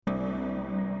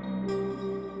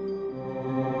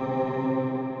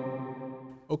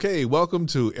Okay, welcome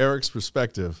to Eric's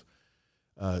Perspective.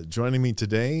 Joining me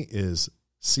today is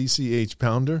CCH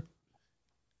Pounder,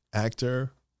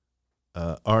 actor,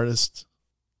 artist,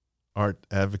 art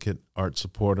advocate, art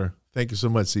supporter. Thank you so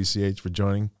much, CCH, for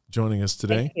joining us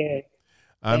today. Thank you.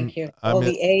 Thank you. All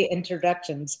the A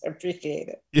introductions, appreciate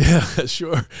it. Yeah,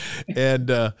 sure.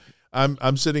 And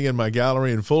I'm sitting in my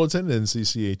gallery in Fullerton, and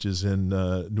CCH is in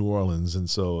New Orleans. And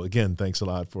so, again, thanks a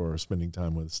lot for spending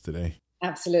time with us today.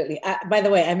 Absolutely. By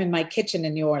the way, I'm in my kitchen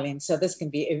in New Orleans, so this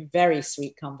can be a very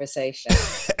sweet conversation.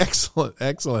 Excellent,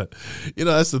 excellent. You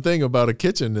know, that's the thing about a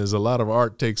kitchen is a lot of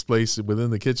art takes place within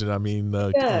the kitchen. I mean,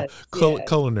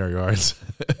 culinary arts.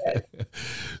 Yes.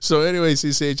 So anyway,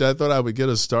 CCH, I thought I would get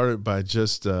us started by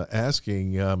just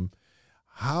asking,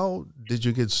 how did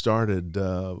you get started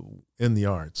in the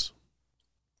arts?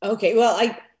 Okay, well,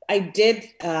 I did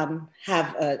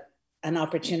have an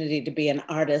opportunity to be an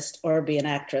artist or be an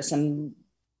actress, and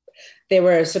they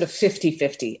were sort of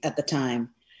 50-50 at the time.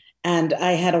 And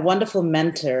I had a wonderful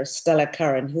mentor, Stella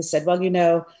Curran, who said, well, you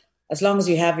know, as long as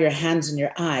you have your hands and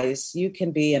your eyes, you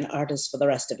can be an artist for the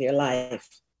rest of your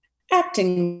life.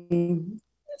 Acting,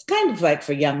 it's kind of like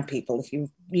for young people if you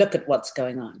look at what's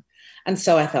going on. And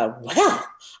so I thought, well,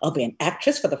 I'll be an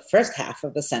actress for the first half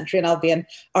of the century and I'll be an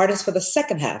artist for the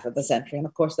second half of the century. And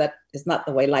of course, that is not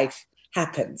the way life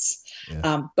happens.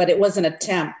 Yeah. But it was an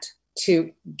attempt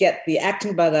to get the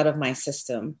acting bug out of my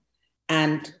system.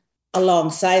 And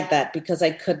alongside that, because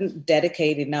I couldn't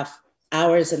dedicate enough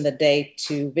hours in the day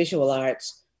to visual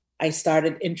arts, I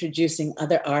started introducing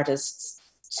other artists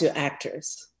to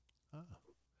actors.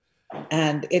 Oh.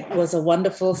 And it was a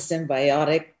wonderful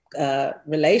symbiotic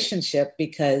relationship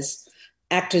because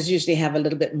actors usually have a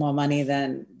little bit more money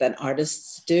than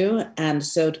artists do. And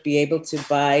so to be able to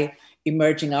buy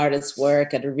emerging artists'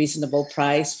 work at a reasonable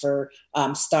price for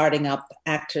starting up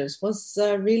actors was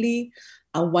really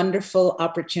a wonderful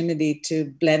opportunity to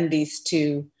blend these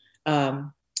two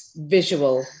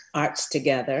visual arts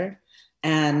together.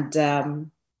 And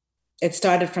it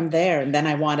started from there. And then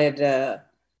I wanted a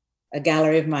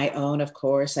gallery of my own, of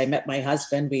course. I met my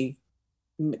husband. We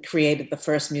created the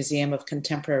first museum of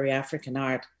contemporary African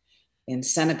art in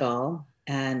Senegal.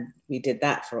 And we did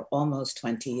that for almost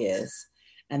 20 years.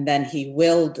 And then he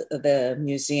willed the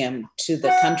museum to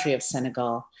the country of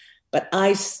Senegal. But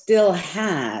I still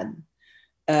had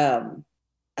a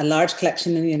large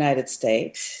collection in the United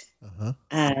States. Uh-huh.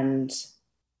 And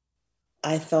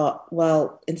I thought,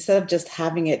 well, instead of just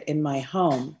having it in my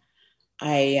home,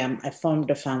 I formed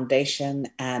a foundation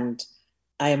and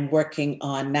I am working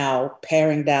on now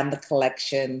paring down the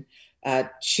collection,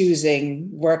 choosing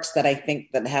works that I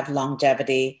think that have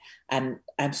longevity. And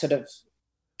I'm sort of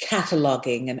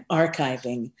cataloging and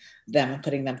archiving them and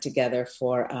putting them together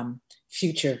for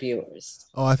future viewers.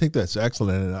 Oh, I think that's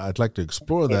excellent. And I'd like to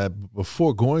explore that.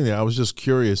 Before going there, I was just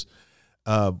curious,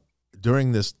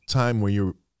 during this time where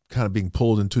you're kind of being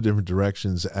pulled in two different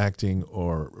directions, acting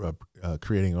or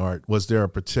creating art, was there a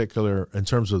particular, in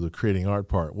terms of the creating art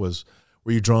part, were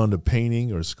you drawn to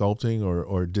painting or sculpting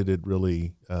or did it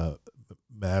really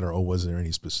matter, or was there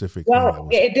any specific? Well,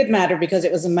 it did matter because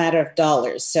it was a matter of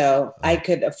dollars. So I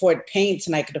could afford paints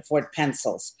and I could afford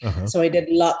pencils. Uh-huh. So I did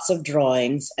lots of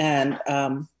drawings and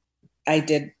I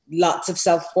did lots of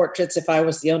self-portraits. If I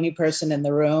was the only person in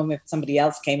the room, if somebody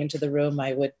else came into the room,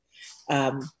 I would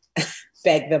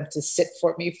beg them to sit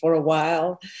for me for a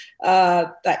while,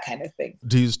 that kind of thing.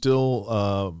 Do you still,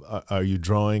 are you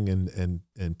drawing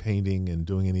and painting and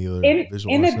doing any other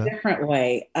visual in arts a now? Different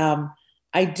way?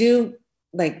 I do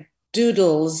like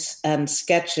doodles and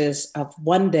sketches of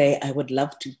one day I would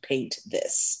love to paint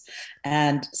this.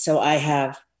 And so I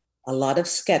have a lot of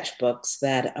sketchbooks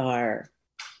that are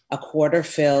a quarter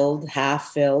filled, half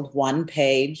filled, one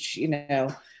page, you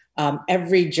know,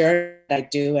 every journey I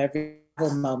do, every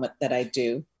moment that I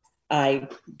do, I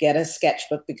get a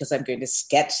sketchbook because I'm going to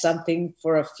sketch something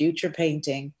for a future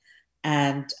painting.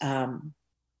 And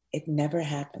it never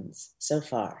happens so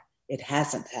far. It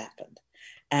hasn't happened.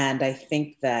 And I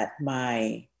think that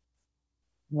my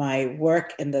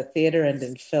work in the theater and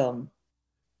in film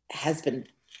has been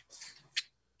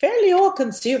fairly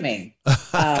all-consuming.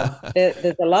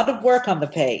 There's a lot of work on the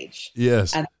page.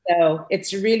 Yes. And so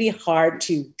it's really hard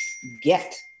to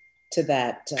get to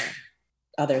that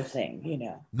other thing, you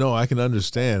know. No, I can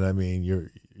understand. I mean,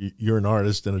 you're an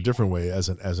artist in a different way as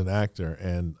an actor,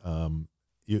 and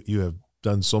you have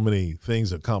done so many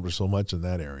things, accomplished so much in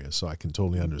that area. So I can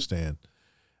totally understand.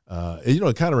 You know,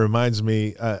 it kind of reminds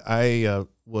me, I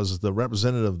was the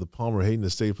representative of the Palmer Hayden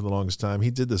Estate for the longest time.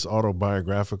 He did this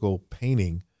autobiographical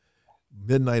painting,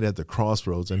 Midnight at the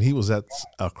Crossroads, and he was at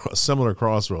a similar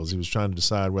crossroads. He was trying to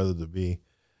decide whether to be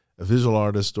a visual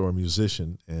artist or a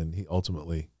musician, and he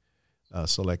ultimately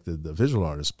selected the visual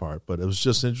artist part. But it was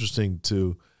just interesting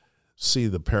to see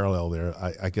the parallel there.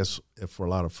 I guess for a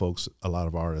lot of folks, a lot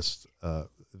of artists,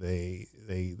 they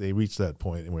reach that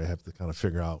point and we have to kind of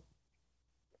figure out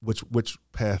which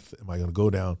path am I going to go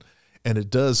down. And it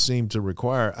does seem to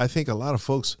require, I think a lot of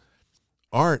folks,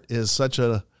 art is such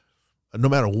no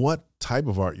matter what type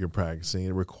of art you're practicing,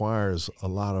 it requires a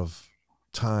lot of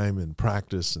time and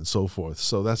practice and so forth.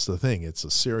 So that's the thing. It's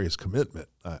a serious commitment,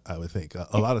 I would think.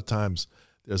 A lot of times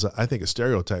there's, I think, a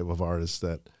stereotype of artists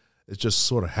that it just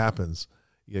sort of happens.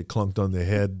 You get clunked on the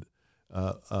head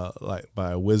like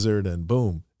by a wizard and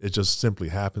boom, it just simply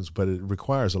happens. But it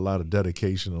requires a lot of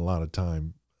dedication, a lot of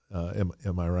time.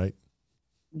 Am I right?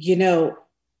 You know,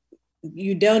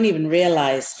 you don't even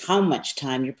realize how much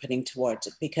time you're putting towards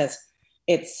it, because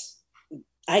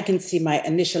I can see my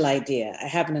initial idea. I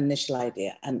have an initial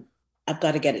idea and I've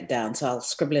got to get it down. So I'll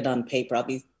scribble it on paper. I'll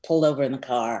be pulled over in the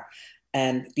car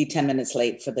and be 10 minutes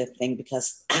late for the thing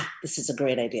because this is a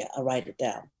great idea. I'll write it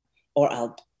down, or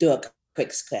I'll do a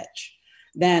quick sketch.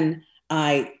 Then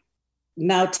I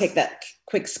now take that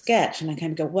quick sketch and I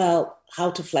kind of go, well,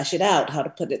 how to flesh it out, how to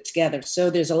put it together. So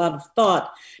there's a lot of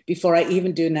thought before I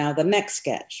even do now the next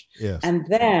sketch. Yes. And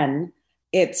then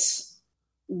it's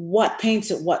what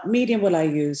paints it, what medium will I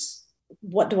use,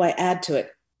 what do I add to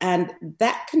it? And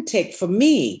that can take, for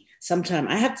me, sometime.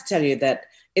 I have to tell you that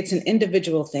it's an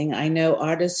individual thing. I know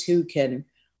artists who can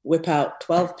whip out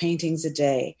 12 paintings a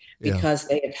day because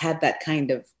they have had that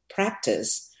kind of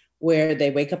practice where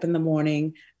they wake up in the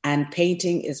morning and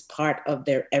painting is part of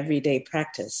their everyday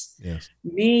practice. Yes.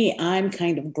 Me, I'm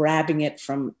kind of grabbing it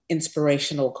from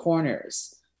inspirational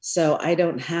corners. So I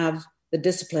don't have the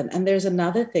discipline. And there's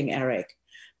another thing, Eric,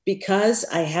 because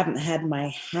I haven't had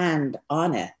my hand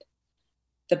on it,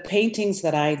 the paintings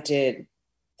that I did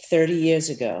 30 years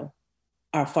ago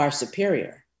are far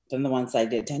superior than the ones I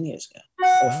did 10 years ago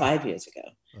or 5 years ago.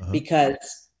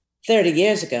 Because 30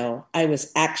 years ago, I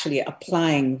was actually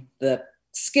applying the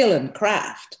skill and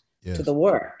craft to the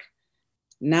work.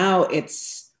 Now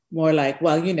it's more like,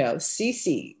 well, you know,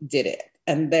 Cece did it.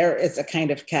 And there is a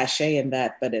kind of cachet in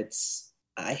that, but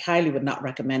I highly would not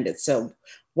recommend it. So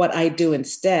what I do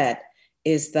instead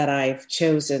is that I've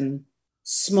chosen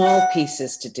small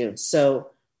pieces to do.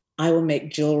 So I will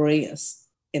make jewelry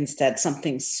instead,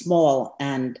 something small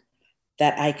and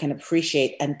that I can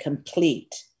appreciate and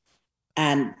complete.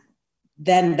 And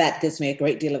then that gives me a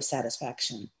great deal of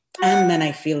satisfaction. And then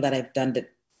I feel that I've done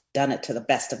it to the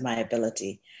best of my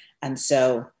ability. And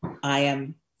so I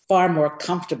am far more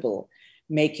comfortable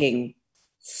making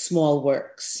small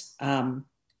works.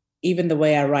 Even the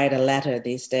way I write a letter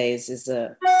these days is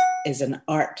an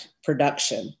art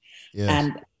production. Yes.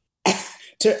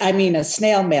 And a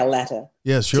snail mail letter.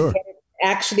 Yeah, sure.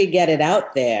 Actually get it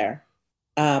out there.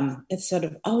 It's sort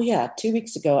of, 2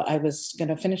 weeks ago, I was going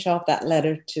to finish off that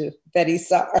letter to Betty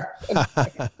Saar.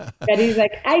 Betty's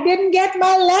like, I didn't get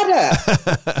my letter.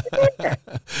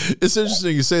 It's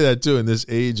interesting you say that too. In this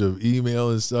age of email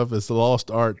and stuff, it's the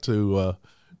lost art to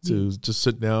just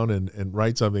sit down and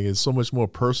write something. It's so much more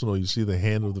personal. You see the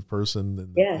hand of the person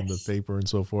and the paper and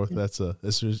so forth. That's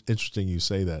interesting you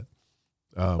say that.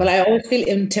 Well, I always feel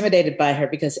intimidated by her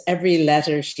because every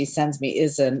letter she sends me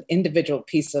is an individual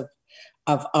piece of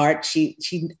art. She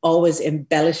always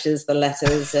embellishes the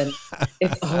letters, and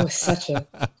it's always such a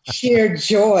sheer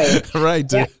joy. Right.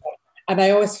 Yeah. And I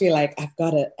always feel like I've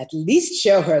got to at least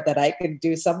show her that I can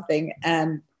do something.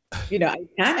 And, you know, I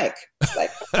panic. It's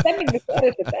like sending this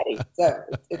letter to Betty. So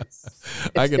it's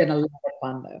been a lot of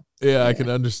fun, though. Yeah, I can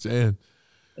understand.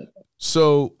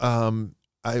 So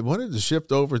I wanted to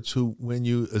shift over to when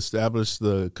you established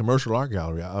the Commercial Art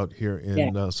Gallery out here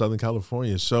in Southern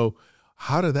California. So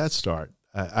how did that start?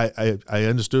 I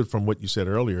understood from what you said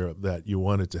earlier that you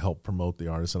wanted to help promote the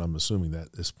artists, and I'm assuming that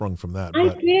it sprung from that. I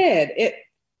did.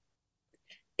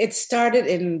 It started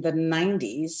in the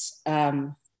 90s,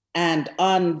 and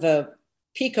on the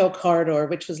Pico corridor,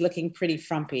 which was looking pretty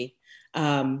frumpy,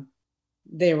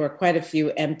 there were quite a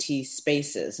few empty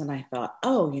spaces. And I thought,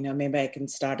 maybe I can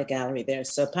start a gallery there.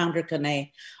 So Pounder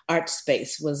Kone Art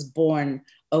Space was born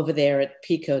over there at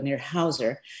Pico near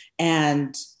Hauser.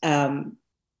 And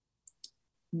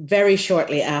very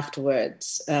shortly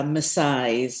afterwards,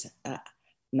 Masai's,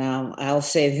 now I'll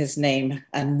say his name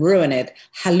and ruin it,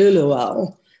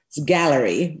 Halulual's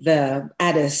gallery, the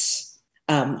Addis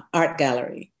Art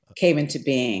Gallery, came into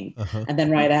being. And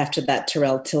then right after that,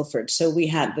 Terrell Tilford. So we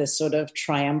had this sort of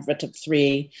triumvirate of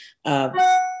three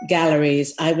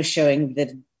galleries. I was showing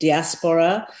the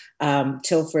diaspora,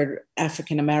 Tilford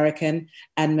African American,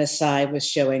 and Masai was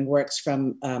showing works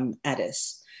from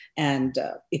Addis. and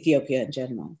Ethiopia in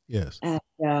general. Yes.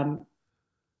 And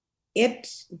it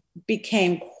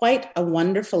became quite a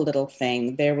wonderful little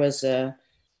thing. There was a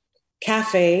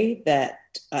cafe that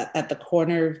at the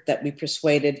corner that we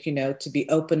persuaded, to be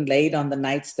open late on the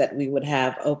nights that we would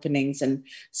have openings. And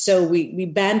so we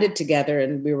banded together,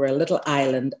 and we were a little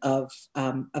island of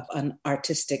an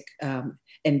artistic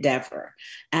endeavor.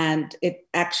 And it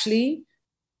actually,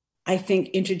 I think,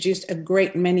 introduced a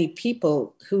great many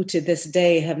people who to this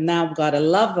day have now got a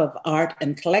love of art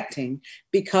and collecting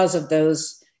because of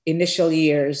those initial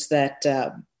years that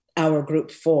our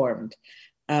group formed.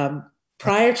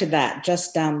 Prior to that,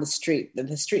 just down the street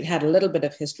had a little bit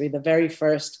of history. The very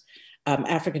first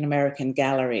African-American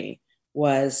gallery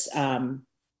was, the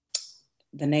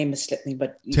name has slipped me,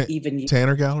 but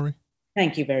Tanner Gallery?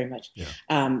 Thank you very much. Yeah.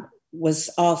 Was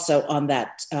also on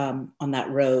that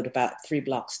road about 3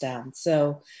 blocks down.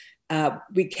 So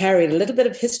we carried a little bit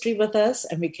of history with us,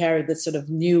 and we carried this sort of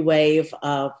new wave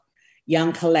of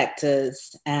young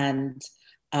collectors. And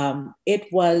it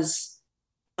was,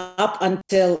 up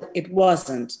until it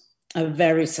wasn't, a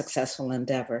very successful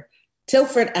endeavor.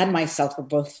 Tilford and myself were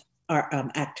both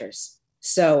actors.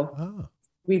 So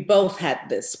we both had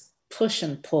this push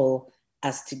and pull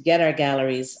as to get our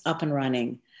galleries up and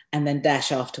running and then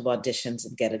dash off to auditions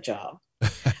and get a job.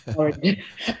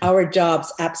 Our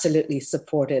jobs absolutely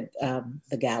supported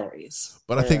the galleries.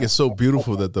 But I think it's so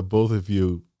beautiful that the both of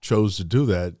you chose to do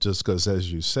that, just because,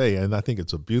 as you say, and I think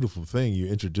it's a beautiful thing, you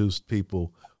introduced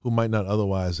people who might not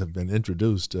otherwise have been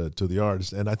introduced to the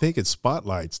artist. And I think it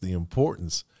spotlights the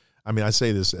importance. I mean, I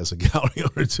say this as a gallery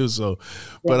owner too,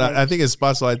 but I think it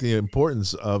spotlights the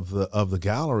importance of the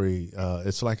gallery.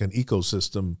 It's like an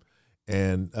ecosystem,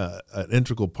 and an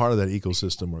integral part of that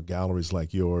ecosystem are galleries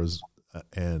like yours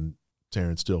and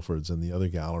Terence Tilford's and the other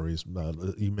galleries.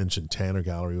 You mentioned Tanner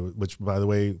Gallery, which, by the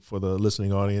way, for the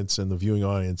listening audience and the viewing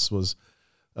audience, was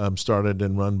started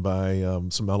and run by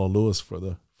Samela Lewis for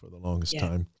the longest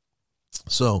time.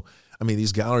 So, I mean,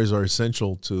 these galleries are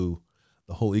essential to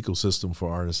the whole ecosystem for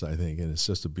artists, I think, and it's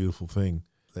just a beautiful thing.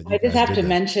 I just have to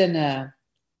mention a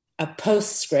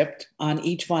postscript on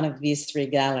each one of these 3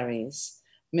 galleries.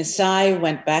 Masai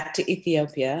went back to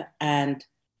Ethiopia and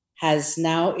has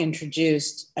now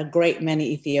introduced a great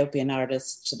many Ethiopian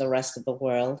artists to the rest of the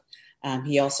world.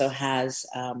 He also has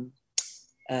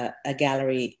a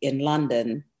gallery in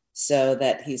London, so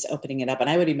that he's opening it up. And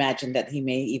I would imagine that he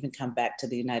may even come back to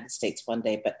the United States one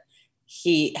day, but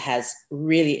he has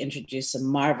really introduced some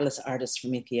marvelous artists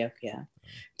from Ethiopia.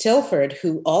 Tilford,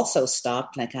 who also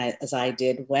stopped, as I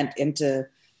did, went into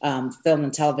film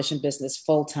and television business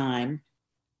full time,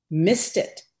 missed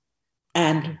it,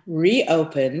 and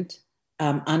reopened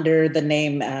under the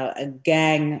name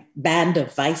Band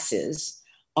of Vices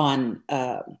on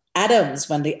Adams,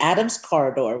 when the Adams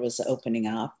Corridor was opening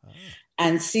up.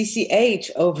 And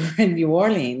CCH over in New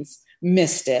Orleans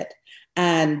missed it.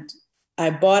 And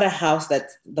I bought a house,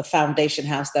 that's the foundation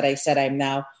house that I said I'm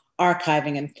now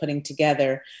archiving and putting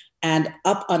together. And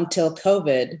up until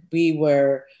COVID, we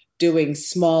were doing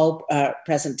small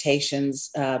presentations,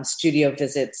 studio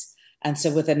visits, and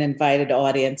so with an invited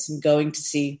audience, and going to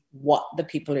see what the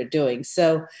people are doing.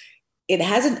 So it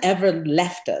hasn't ever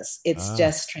left us. It's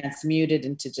just transmuted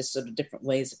into just sort of different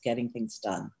ways of getting things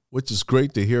done. Which is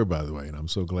great to hear, by the way. And I'm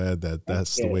so glad that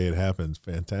that's the way it happens.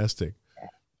 Fantastic.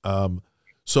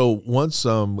 So once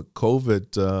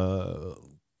COVID,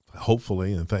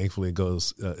 hopefully and thankfully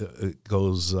gets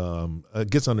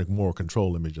under more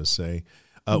control, let me just say,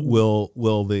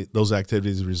 will those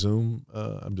activities resume?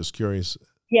 I'm just curious.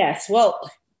 Yes. Well,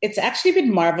 it's actually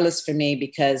been marvelous for me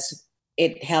because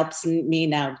it helps me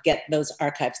now get those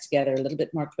archives together a little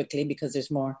bit more quickly because there's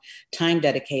more time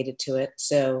dedicated to it.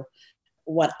 So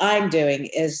what I'm doing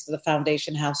is the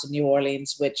Foundation House in New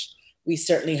Orleans, which we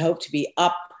certainly hope to be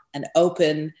up and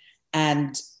open.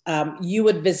 And you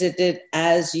would visit it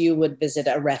as you would visit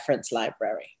a reference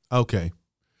library. Okay.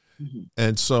 Mm-hmm.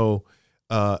 And so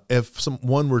if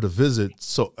someone were to visit,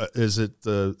 is it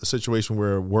a situation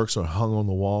where works are hung on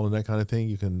the wall and that kind of thing?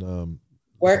 You can...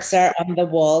 Works are on the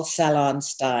wall, salon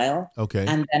style. Okay.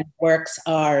 And then works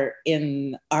are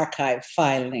in archive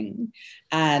filing.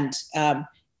 And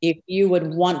if you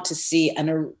would want to see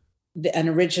an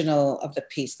original of the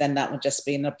piece, then that would just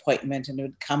be an appointment, and it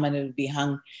would come and it would be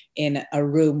hung in a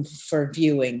room for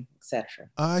viewing, etc.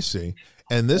 I see.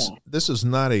 And this is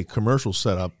not a commercial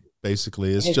setup.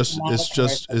 Basically, it's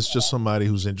just somebody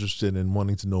who's interested in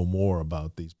wanting to know more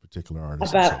about these particular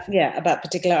artists. About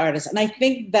particular artists. And I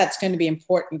think that's going to be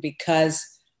important because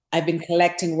I've been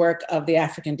collecting work of the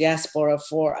African diaspora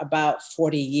for about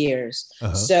 40 years.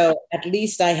 Uh-huh. So at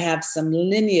least I have some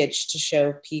lineage to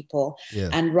show people.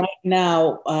 Yes. And right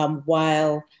now,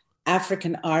 while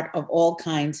African art of all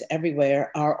kinds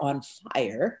everywhere are on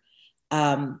fire,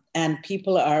 and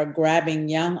people are grabbing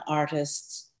young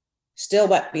artists still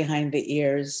wet behind the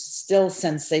ears, still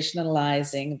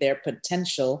sensationalizing their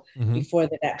potential before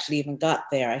they've actually even got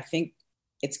there. I think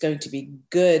it's going to be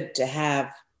good to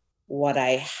have what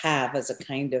I have as a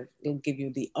kind of, it'll give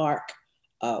you the arc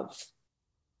of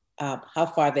how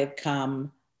far they've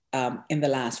come in the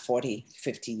last 40,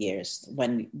 50 years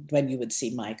when you would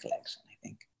see my collection, I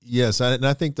think. Yes, and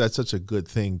I think that's such a good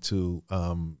thing to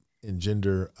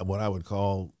engender what I would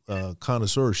call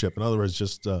connoisseurship. In other words,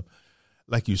 just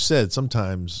like you said,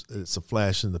 sometimes it's a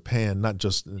flash in the pan, not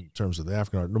just in terms of the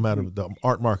African art, no matter the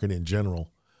art market in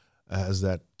general has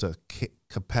that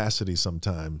capacity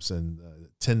sometimes and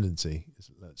tendency,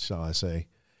 shall I say,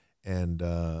 and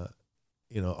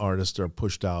artists are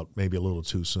pushed out maybe a little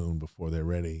too soon before they're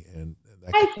ready, and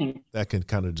that can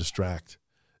kind of distract.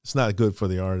 It's not good for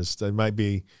the artist. It might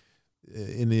be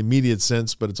in the immediate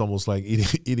sense, but it's almost like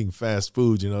eating fast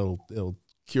food. It'll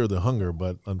cure the hunger,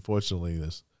 but unfortunately,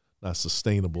 it's not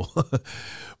sustainable.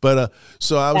 But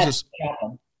so I was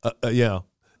yeah.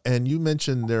 And you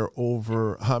mentioned there are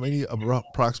over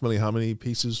approximately how many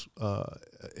pieces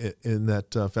in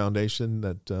that foundation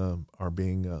that are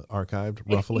being archived,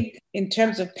 roughly? In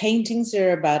terms of paintings,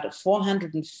 there are about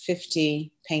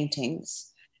 450 paintings.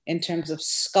 In terms of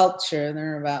sculpture,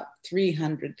 there are about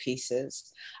 300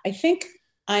 pieces. I think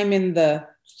I'm in the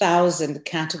 1,000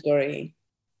 category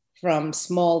from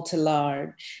small to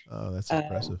large. Oh, that's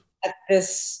impressive.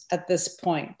 At this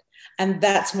point. And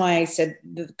that's why I said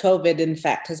the COVID, in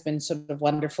fact, has been sort of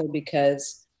wonderful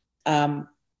because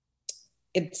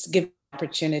it's given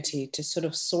opportunity to sort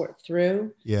of sort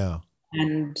through. Yeah.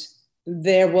 And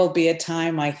there will be a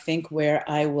time, I think, where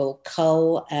I will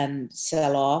cull and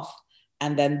sell off.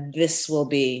 And then this will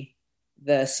be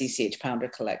the CCH Pounder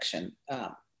collection.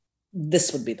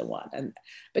 This would be the one.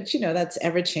 But that's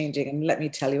ever changing. And let me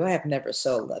tell you, I have never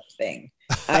sold a thing.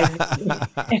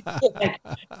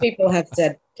 People have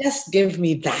said, just give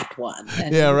me that one.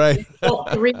 And yeah, right.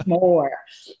 3 more.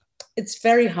 It's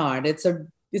very hard. It's a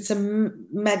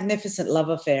magnificent love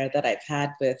affair that I've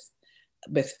had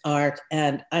with art.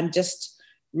 And I'm just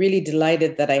really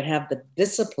delighted that I have the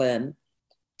discipline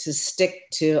to stick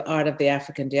to art of the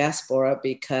African diaspora,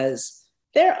 because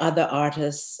there are other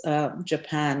artists,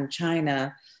 Japan,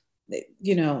 China,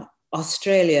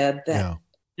 Australia, that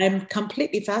I'm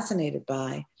completely fascinated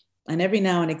by. And every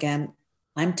now and again,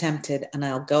 I'm tempted and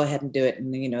I'll go ahead and do it.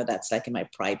 And, that's like in my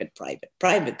private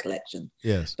collection.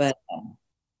 Yes. But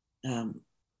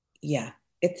yeah,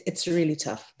 it's really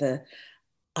tough.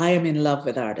 I am in love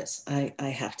with artists, I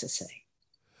have to say.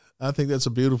 I think that's a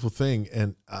beautiful thing.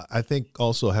 And I think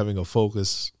also having a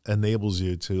focus enables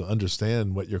you to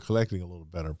understand what you're collecting a little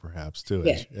better, perhaps, too,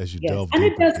 as you delve deeper.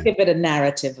 And it does give it a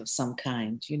narrative of some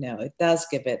kind. It does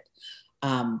give it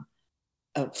a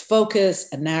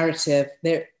focus, a narrative.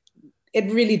 It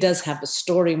really does have a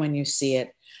story when you see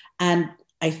it. And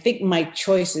I think my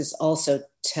choices also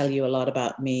tell you a lot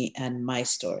about me and my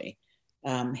story.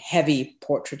 Heavy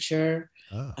portraiture,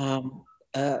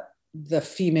 the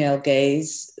female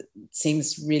gaze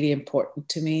seems really important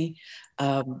to me,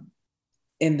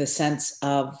 in the sense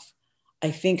of, I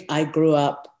think I grew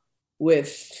up with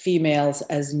females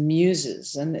as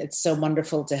muses, and it's so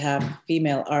wonderful to have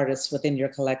female artists within your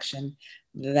collection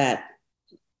that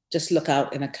just look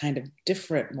out in a kind of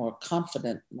different, more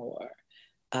confident, more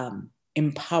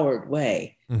empowered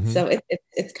way. So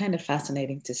it's kind of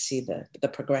fascinating to see the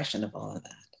progression of all of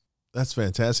that. That's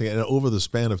fantastic. And over the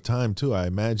span of time, too, I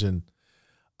imagine,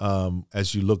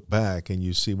 as you look back and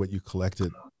you see what you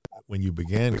collected when you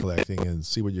began collecting and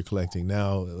see what you're collecting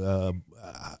now,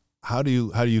 how do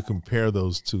you compare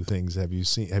those two things? Have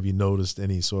you noticed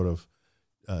any sort of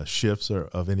shifts or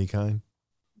of any kind?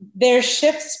 There are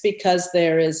shifts because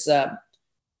there is a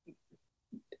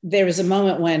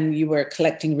moment when you were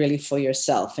collecting really for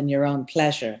yourself and your own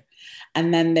pleasure.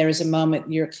 And then there is a moment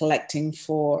you're collecting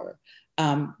for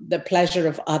the pleasure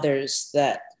of others.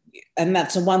 And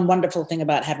that's one wonderful thing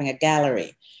about having a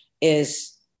gallery,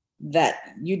 is that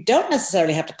you don't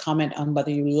necessarily have to comment on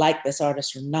whether you like this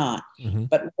artist or not,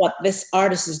 but what this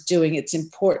artist is doing, it's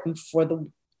important for the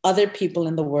other people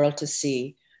in the world to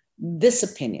see this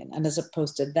opinion and as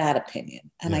opposed to that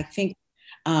opinion. And I think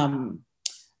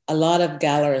a lot of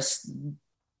gallerists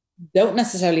don't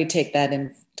necessarily take that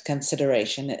into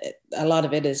consideration. A lot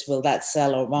of it is, will that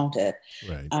sell or won't it?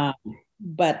 Right.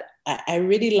 But I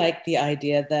really like the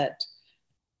idea that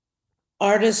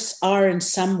artists are in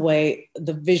some way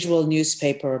the visual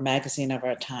newspaper or magazine of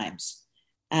our times.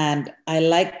 And I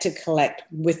like to collect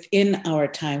within our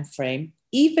time frame,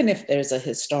 even if there's a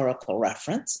historical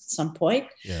reference at some point,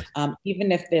 Yes.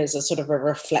 Even if there's a sort of a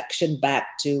reflection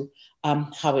back to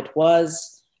how it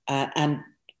was, and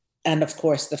of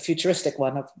course the futuristic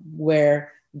one of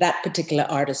where that particular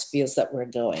artist feels that we're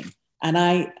going. And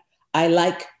I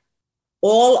like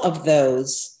all of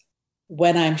those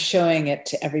when I'm showing it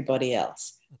to everybody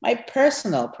else. My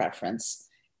personal preference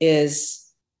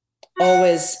is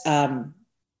always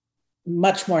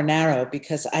much more narrow,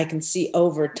 because I can see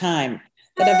over time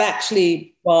that I've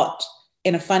actually bought,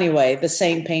 in a funny way, the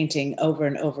same painting over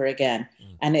and over again.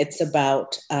 And it's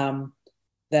about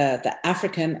the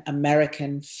African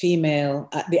American female,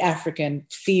 the African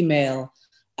female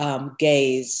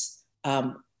gaze,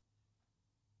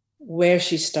 where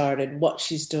she started, what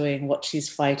she's doing, what she's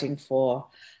fighting for,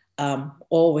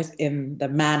 all within the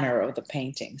manner of the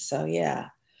painting. So, yeah.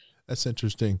 That's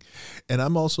interesting. And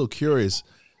I'm also curious.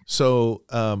 So,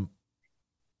 and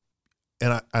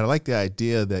I like the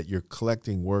idea that you're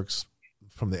collecting works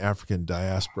from the African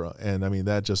diaspora. And I mean,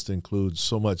 that just includes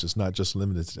so much. It's not just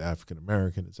limited to African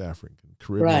American, it's African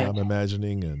Caribbean, right. I'm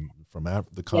imagining, and from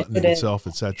the continent itself,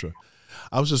 et cetera.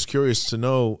 I was just curious to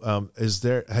know,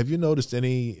 have you noticed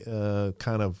any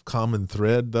kind of common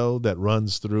thread, though, that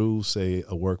runs through, say,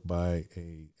 a work by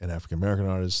an African-American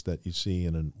artist that you see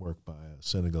in a work by a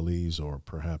Senegalese or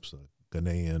perhaps a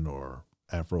Ghanaian or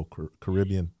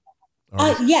Afro-Caribbean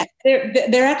artist? Yes,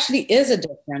 there actually is a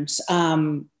difference.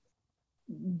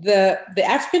 The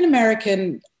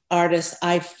African-American artists,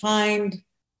 I find,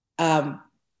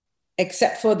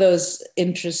 except for those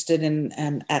interested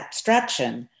in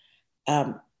abstraction,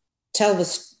 tell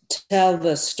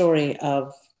the story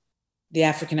of the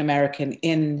African American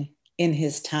in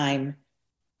his time,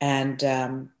 and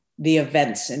the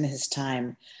events in his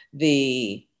time,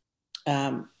 the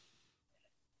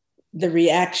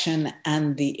reaction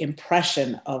and the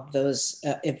impression of those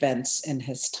events in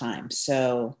his time.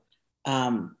 So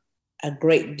a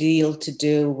great deal to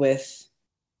do with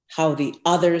how the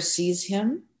other sees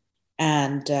him,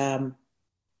 and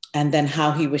then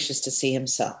how he wishes to see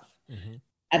himself. Mm-hmm.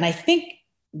 And I think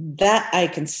that I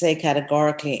can say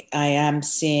categorically, I am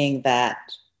seeing that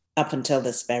up until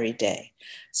this very day.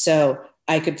 So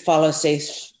I could follow, say,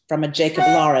 from a Jacob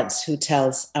Lawrence, who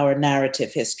tells our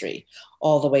narrative history,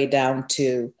 all the way down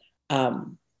to,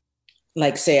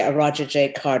 like, say, a Roger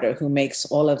J. Carter, who makes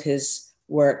all of his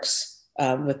works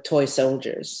with toy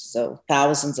soldiers. So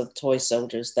thousands of toy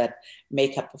soldiers that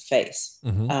make up a face.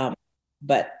 Mm-hmm.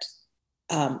 But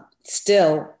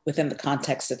still, within the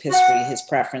context of history, his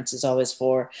preference is always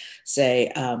for,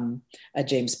 say, a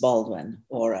James Baldwin,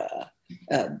 or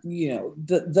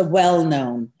the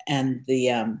well-known and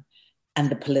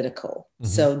the political.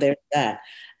 Mm-hmm. So there's that.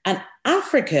 And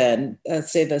African,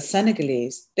 say the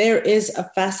Senegalese, there is a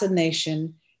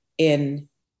fascination in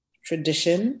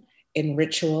tradition, in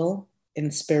ritual, in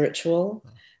spiritual,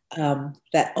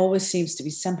 that always seems to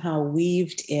be somehow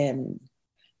weaved in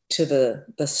to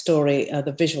the story,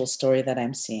 the visual story that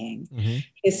I'm seeing. Mm-hmm.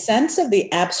 His sense of the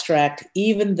abstract,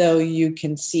 even though you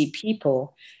can see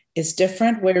people, is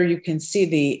different, where you can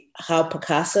see how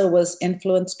Picasso was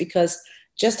influenced, because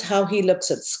just how he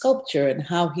looks at sculpture and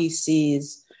how he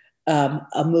sees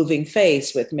a moving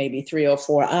face with maybe 3 or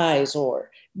 4 eyes,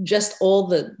 or just all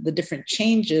the different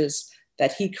changes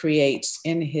that he creates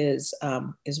in his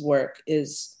work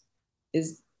is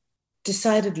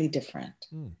decidedly different.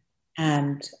 Mm.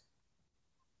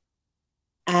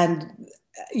 And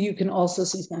you can also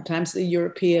see sometimes the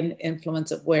European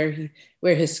influence of where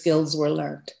his skills were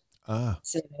learned.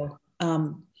 So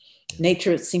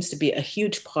nature seems to be a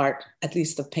huge part, at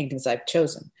least the paintings I've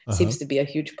chosen, seems to be a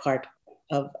huge part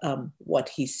of what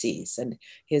he sees, and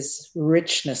his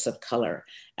richness of color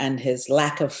and his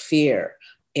lack of fear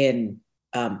in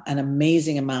an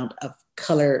amazing amount of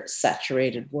color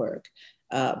saturated work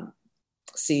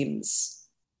seems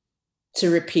to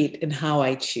repeat in how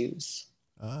I choose.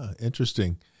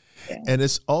 Interesting. Yeah. And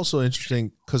it's also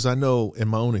interesting because I know in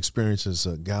my own experience as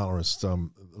a gallerist, a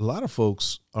lot of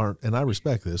folks aren't, and I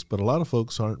respect this, but a lot of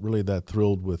folks aren't really that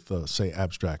thrilled with, say,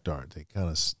 abstract art.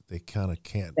 They kind of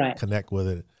can't connect with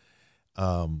it,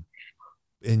 and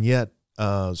yet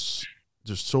there's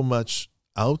so much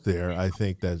out there, I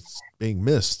think, that's being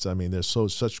missed. I mean, there's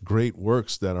such great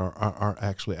works that are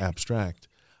actually abstract.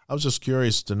 I was just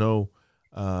curious to know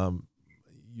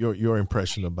your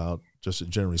impression about, just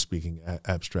generally speaking,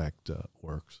 abstract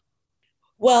works.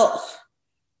 Well,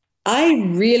 I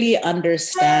really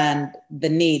understand the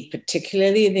need,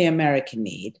 particularly the American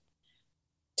need,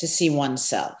 to see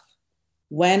oneself.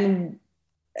 when,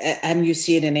 and you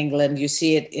see it in England, you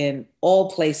see it in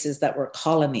all places that were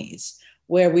colonies,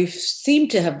 where we seem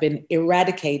to have been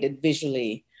eradicated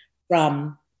visually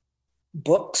from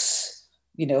books,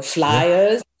 Yeah.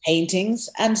 flyers, paintings.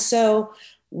 And so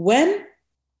when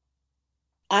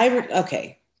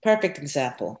okay, perfect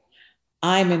example.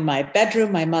 I'm in my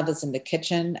bedroom, my mother's in the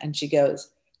kitchen, and she goes,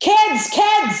 kids,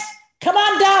 come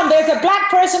on down. There's a black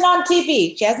person on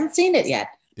TV. She hasn't seen it yet,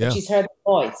 but Yeah. she's heard the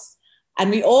voice. And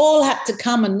we all had to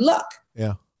come and look.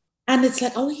 Yeah. And it's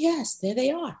like, oh, yes, there they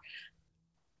are.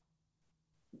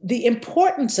 The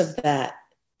importance of that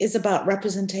is about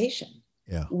representation.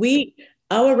 Yeah.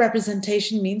 Our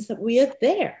representation means that we are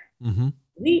there. Mm-hmm.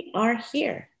 We are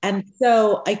here. And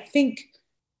so I think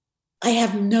I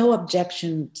have no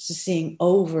objection to seeing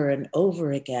over and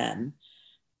over again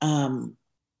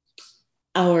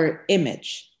our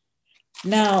image.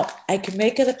 Now, I can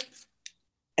make it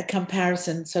a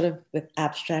comparison sort of with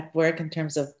abstract work in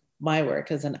terms of my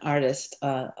work as an artist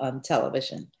on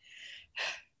television.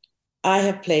 I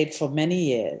have played for many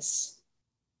years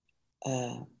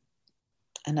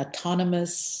an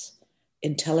autonomous,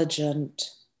 intelligent,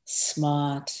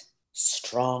 smart,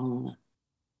 strong,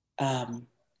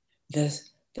 the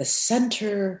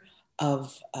center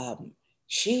of,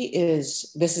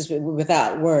 this is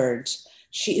without words,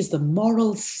 she is the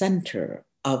moral center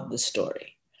of the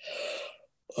story.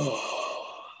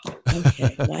 Oh,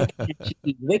 okay. Why can't she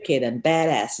be wicked and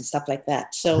badass and stuff like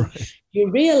that? So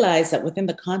you realize that within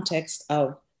the context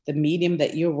of the medium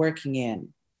that you're working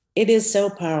in, it is so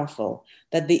powerful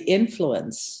that the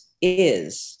influence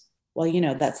is, well,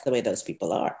 that's the way those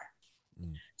people are.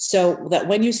 Mm. So that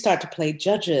when you start to play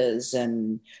judges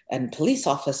and police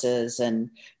officers and,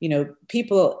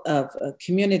 people of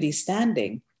community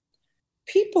standing,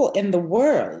 people in the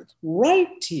world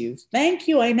write to you, thank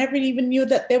you, I never even knew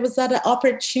that there was that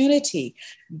opportunity.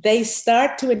 They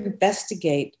start to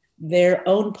investigate their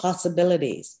own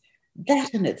possibilities.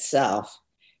 That in itself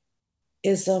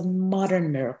is a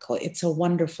modern miracle. It's a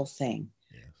wonderful thing.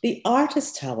 Yes. The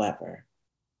artist, however,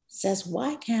 says,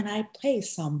 why can't I play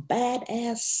some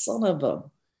badass son of a?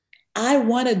 I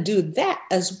want to do that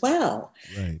as well.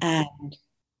 Right.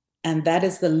 And that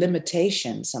is the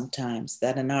limitation sometimes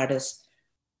that an artist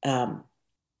can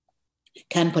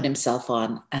put himself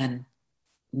on and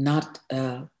not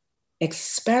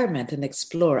experiment and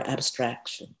explore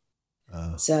abstraction.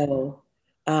 So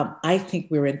I think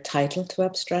we're entitled to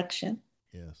abstraction.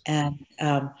 Yes. And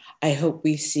I hope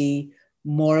we see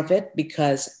more of it,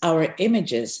 because our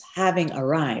images, having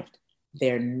arrived,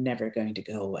 they're never going to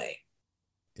go away.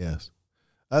 Yes.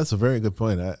 That's a very good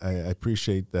point. I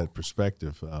appreciate that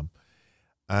perspective.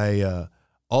 I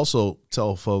also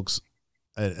tell folks,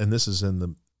 and this is in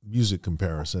the music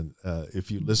comparison,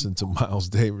 if you listen to Miles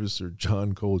Davis or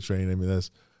John Coltrane, I mean, that's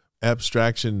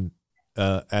abstraction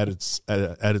at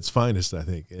its finest, I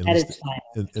think,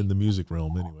 in the music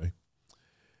realm anyway.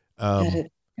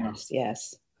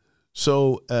 Yes.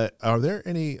 So are there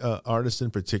any artists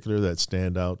in particular that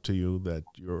stand out to you that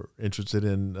you're interested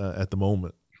in at the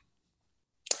moment?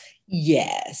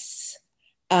 Yes.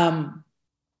 I'm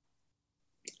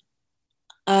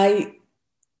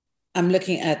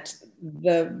looking at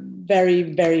the very,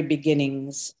 very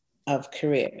beginnings of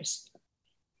careers.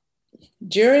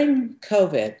 During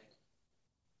COVID,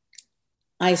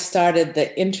 I started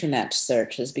the internet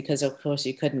searches because, of course,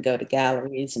 you couldn't go to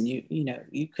galleries and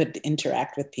you could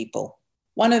interact with people.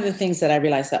 One of the things that I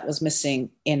realized that was missing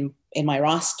in my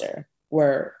roster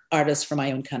were artists from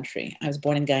my own country. I was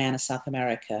born in Guyana, South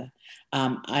America.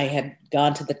 I had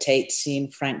gone to the Tate, seen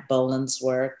Frank Boland's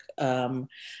work.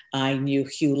 I knew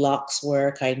Hugh Locke's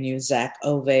work. I knew Zach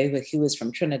Ove, who was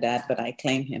from Trinidad, but I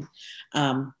claim him.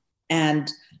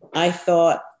 And I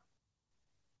thought,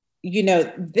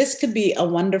 this could be a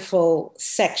wonderful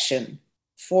section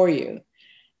for you.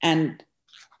 And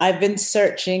I've been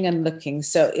searching and looking.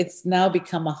 So it's now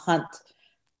become a hunt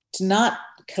to not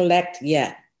collect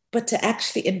yet, but to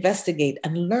actually investigate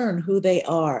and learn who they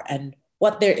are and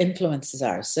what their influences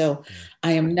are. So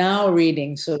I am now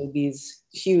reading sort of these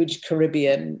huge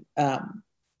Caribbean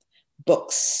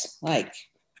books, like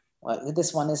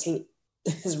this one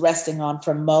is resting on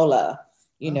From Mola,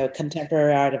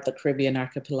 contemporary art of the Caribbean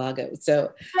archipelago.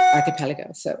 So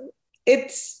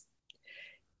it's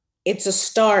a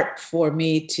start for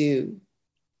me to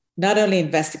not only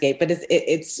investigate, but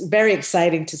it's very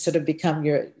exciting to sort of become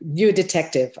your new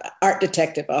detective, art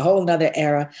detective, a whole nother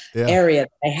area that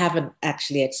I haven't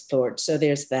actually explored. So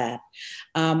there's that.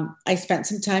 I spent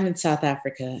some time in South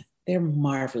Africa. They're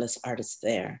marvelous artists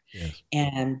there. Yes.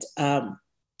 And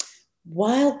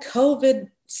while COVID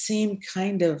seemed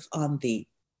kind of on the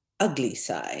ugly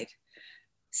side.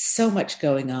 So much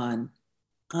going on.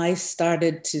 I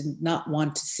started to not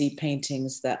want to see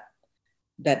paintings that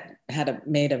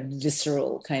made a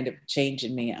visceral kind of change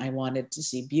in me. I wanted to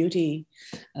see beauty,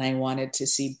 and I wanted to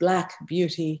see Black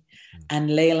beauty.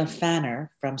 And Layla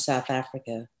Fanner from South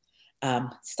Africa I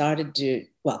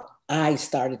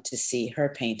started to see her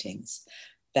paintings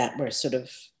that were sort of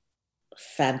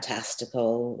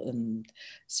fantastical and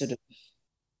sort of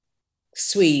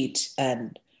sweet,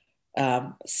 and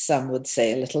some would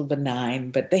say a little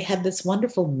benign, but they had this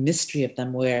wonderful mystery of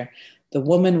them where the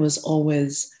woman was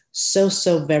always so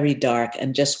very dark,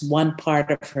 and just one part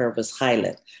of her was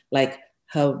highlight, like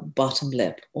her bottom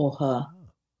lip or her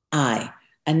eye.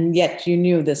 And yet you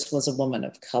knew this was a woman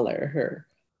of color.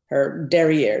 Her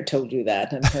derriere told you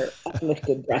that, and her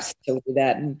uplifted breast told you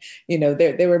that. And,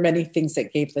 there were many things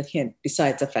that gave the hint,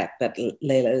 besides the fact that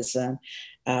Layla is of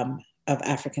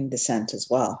African descent as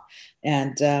well.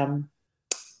 And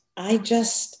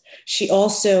she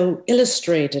also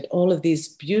illustrated all of these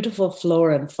beautiful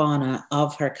flora and fauna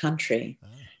of her country.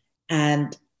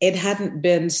 And it hadn't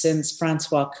been since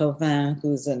Francois Covin,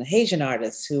 who's an Haitian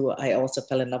artist who I also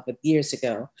fell in love with years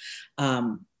ago,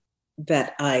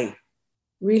 that I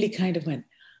really kind of went,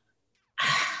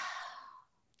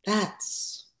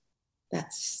 that's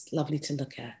lovely to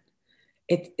look at.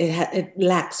 It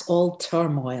lacks all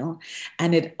turmoil,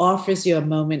 and it offers you a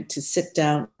moment to sit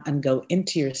down and go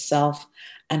into yourself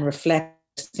and reflect,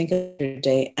 think of your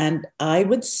day. And I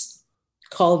would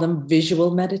call them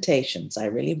visual meditations. I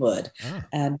really would.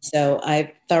 And so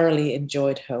I thoroughly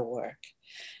enjoyed her work.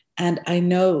 And I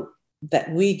know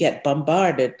that we get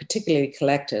bombarded, particularly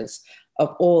collectors,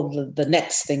 of all the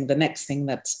next thing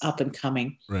that's up and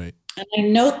coming. Right. And I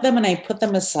note them and I put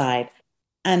them aside.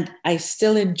 And I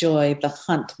still enjoy the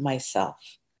hunt myself,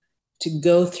 to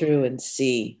go through and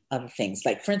see other things.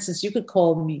 Like, for instance, you could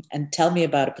call me and tell me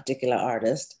about a particular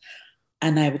artist,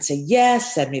 and I would say,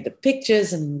 yes, send me the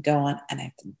pictures and go on. And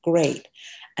I think, great.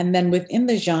 And then within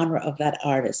the genre of that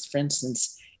artist, for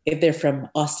instance, if they're from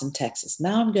Austin, Texas,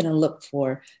 now I'm going to look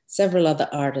for several other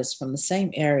artists from the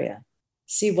same area,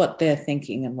 see what they're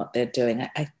thinking and what they're doing.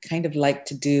 I kind of like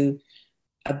to do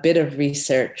a bit of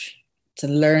research to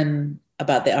learn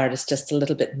about the artist just a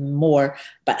little bit more,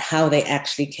 but how they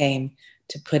actually came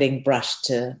to putting brush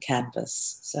to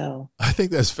canvas. So I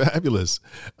think that's fabulous.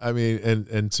 I mean,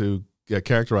 and to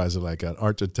characterize it like an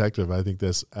art detective, I think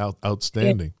that's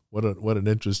outstanding. Yeah. What an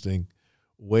interesting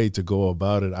way to go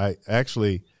about it. I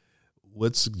actually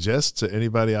would suggest to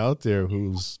anybody out there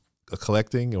who's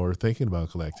collecting or thinking about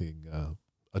collecting,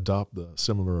 adopt a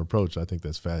similar approach. I think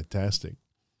that's fantastic.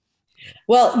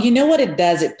 Well, you know what it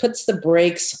does? It puts the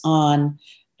brakes on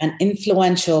an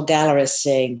influential gallerist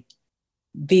saying,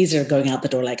 these are going out the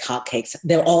door like hotcakes.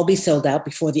 They'll all be sold out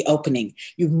before the opening.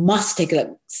 You must take a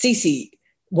look. Cece,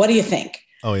 what do you think?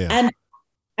 Oh, yeah. And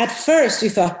at first you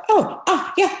thought,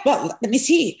 yeah, well, let me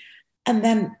see. And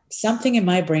then something in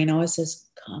my brain always says,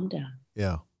 calm down.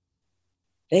 Yeah.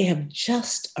 They have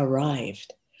just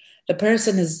arrived. The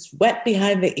person is wet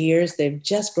behind the ears. They've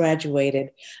just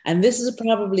graduated. And this is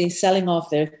probably selling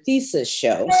off their thesis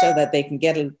show so that they can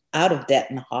get out of debt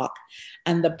and hawk.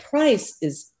 And the price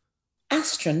is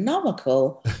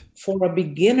astronomical for a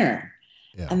beginner.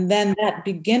 Yeah. And then that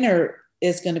beginner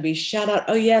is going to be shout out,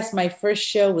 oh, yes, my first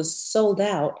show was sold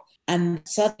out. And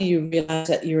suddenly you realize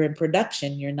that you're in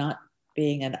production. You're not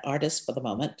being an artist for the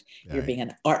moment. Right. You're being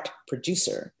an art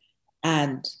producer.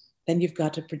 And then you've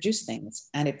got to produce things,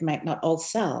 and it might not all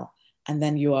sell. And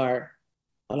then you are,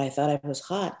 well, I thought I was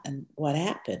hot, and what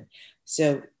happened?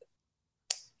 So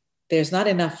there's not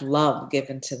enough love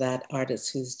given to that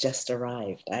artist who's just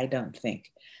arrived, I don't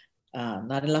think.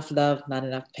 Not enough love, not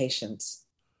enough patience.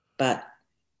 But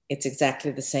it's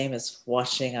exactly the same as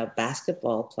watching a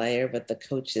basketball player, but the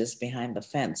coach is behind the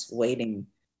fence waiting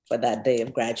for that day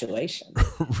of graduation.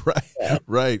 Right,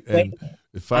 right. And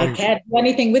I can't do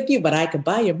anything with you, but I could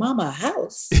buy your mama a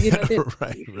house.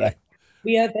 Right.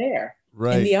 We are there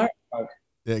in the art world.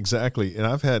 Yeah, exactly. And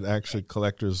I've had actually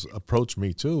collectors approach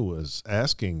me too, was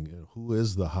asking, who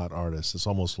is the hot artist? It's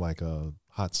almost like a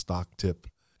hot stock tip.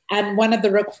 And one of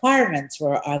the requirements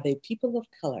were, are they people of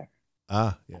color?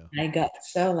 Yeah. I got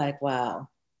so like, wow,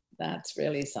 that's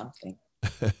really something.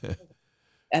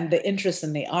 And the interest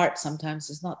in the art sometimes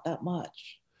is not that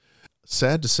much.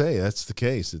 Sad to say, that's the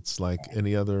case. It's like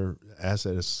any other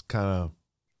asset. It's kind of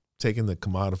taking the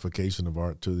commodification of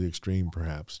art to the extreme,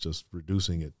 perhaps, just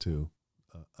reducing it to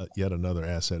yet another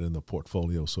asset in the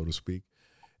portfolio, so to speak.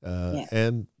 Yeah.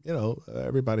 And,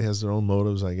 everybody has their own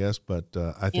motives, I guess. But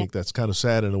I think that's kind of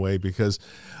sad in a way, because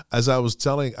as I would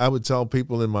tell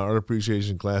people in my art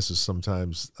appreciation classes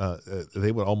sometimes,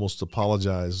 they would almost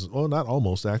apologize. Well, not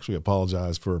almost, actually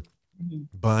apologize for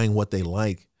buying what they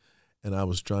like. And I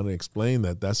was trying to explain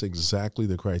that that's exactly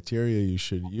the criteria you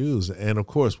should use. And of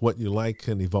course, what you like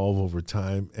can evolve over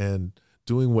time, and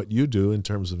doing what you do in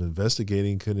terms of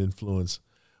investigating can influence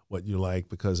what you like,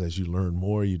 because as you learn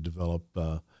more, you develop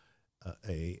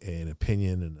an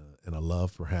opinion and a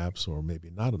love, perhaps, or maybe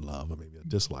not a love, or maybe a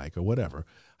dislike, or whatever.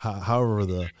 However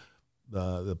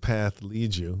the path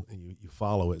leads you, and you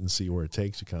follow it and see where it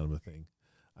takes you, kind of a thing.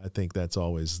 I think that's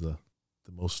always the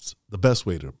best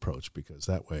way to approach, because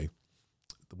that way,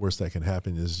 the worst that can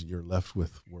happen is you're left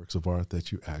with works of art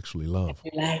that you actually love.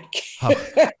 You like.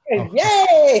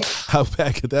 Yay! How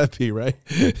bad could that be, right?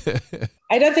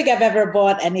 I don't think I've ever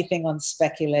bought anything on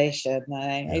speculation.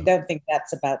 I don't think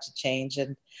that's about to change.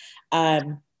 And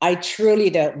I truly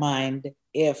don't mind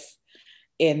if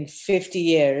in 50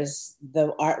 years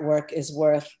the artwork is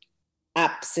worth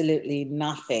absolutely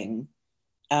nothing,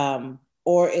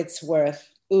 or it's worth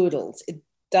oodles. It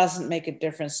doesn't make a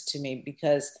difference to me,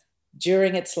 because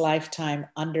during its lifetime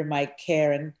under my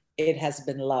care, and it has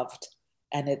been loved,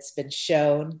 and it's been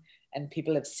shown, and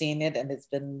people have seen it, and it's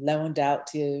been loaned out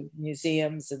to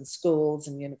museums and schools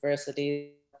and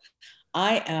universities.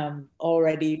 I am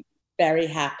already very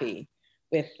happy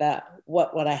with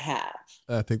what I have.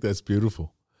 I think that's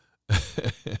beautiful.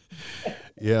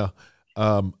 Yeah.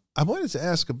 I wanted to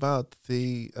ask about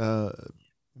the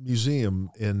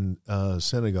museum in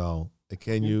Senegal.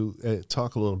 Can you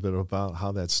talk a little bit about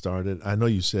how that started? I know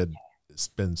you said it's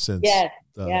been since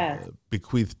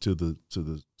bequeathed to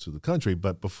the country,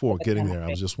 but before getting there, I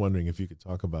was just wondering if you could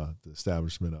talk about the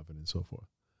establishment of it and so forth.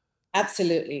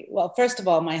 Absolutely. Well, first of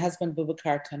all, my husband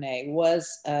Boubacar Toné was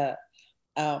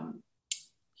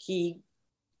he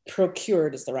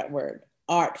procured, is the right word,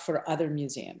 art for other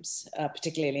museums,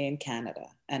 particularly in Canada,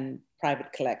 and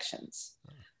private collections.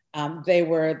 They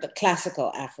were the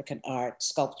classical African art,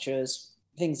 sculptures,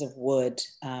 things of wood.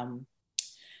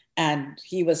 And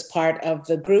he was part of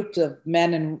the group of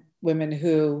men and women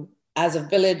who, as a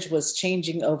village was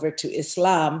changing over to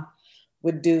Islam,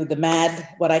 would do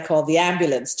what I call the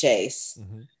ambulance chase,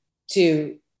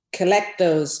 to collect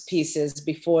those pieces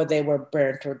before they were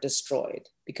burnt or destroyed,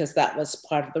 because that was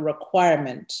part of the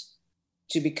requirement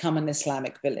to become an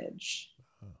Islamic village.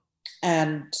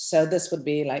 And so this would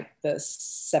be like the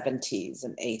 70s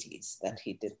and 80s that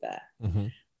he did that.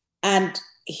 And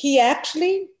he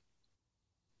actually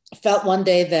felt one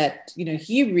day that,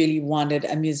 he really wanted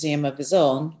a museum of his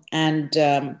own. And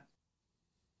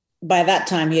by that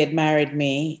time he had married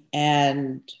me,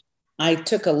 and I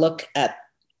took a look at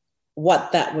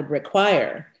what that would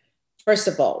require. First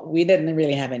of all, we didn't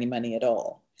really have any money at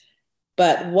all.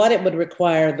 But what it would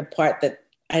require, the part that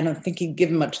I don't think he'd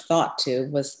given much thought to,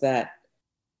 was that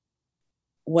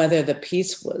whether the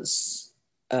piece was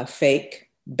fake,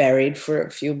 buried for a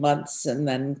few months, and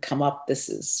then come up, this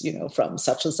is, from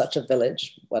such and such a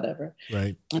village, whatever.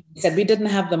 Right. And he said we didn't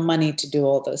have the money to do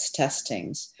all those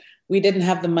testings. We didn't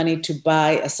have the money to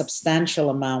buy a substantial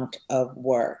amount of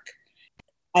work.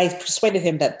 I persuaded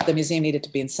him that the museum needed to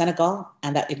be in Senegal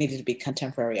and that it needed to be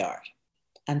contemporary art.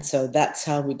 And so that's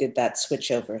how we did that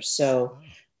switch over. So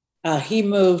he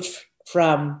moved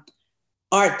from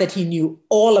art that he knew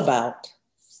all about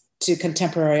to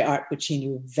contemporary art, which he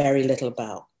knew very little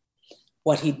about.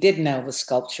 What he did know was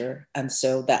sculpture. And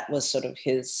so that was sort of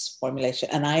his formulation.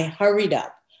 And I hurried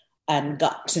up and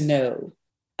got to know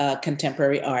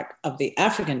contemporary art of the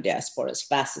African diaspora as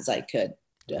fast as I could,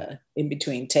 in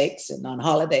between takes and on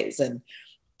holidays. And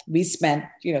we spent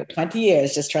 20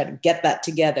 years just trying to get that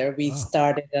together. We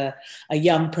started a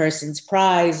young person's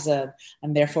prize, and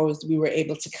therefore we were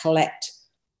able to collect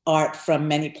art from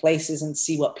many places and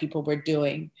see what people were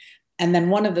doing. And then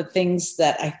one of the things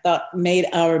that I thought made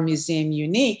our museum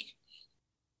unique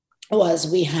was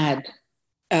we had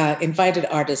invited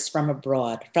artists from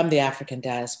abroad, from the African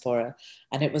diaspora.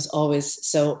 And it was always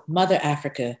so Mother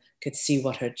Africa could see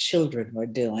what her children were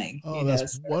doing. Oh,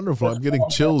 that's wonderful. I'm getting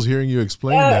chills hearing you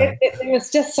explain that. It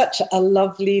was just such a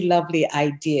lovely, lovely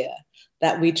idea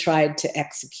that we tried to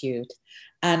execute.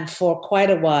 And for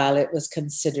quite a while, it was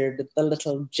considered the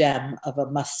little gem of a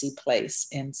must-see place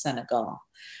in Senegal.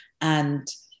 And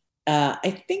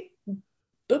I think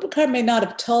Boubacar may not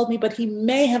have told me, but he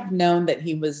may have known that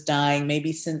he was dying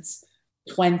maybe since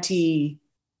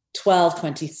 2012,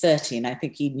 2013. I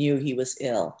think he knew he was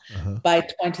ill. By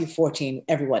 2014,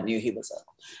 everyone knew he was ill.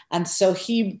 And so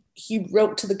he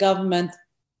wrote to the government.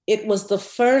 It was the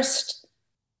first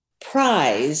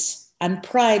prize and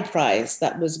pride prize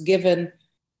that was given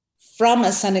from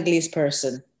a Senegalese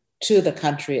person to the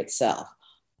country itself.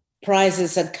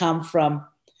 Prizes had come from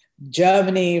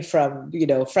Germany, from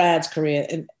France, Korea,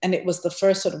 and it was the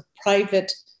first sort of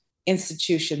private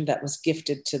institution that was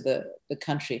gifted to the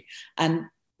country. And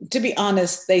to be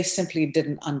honest, they simply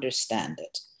didn't understand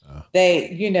it.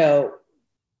 They,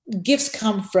 gifts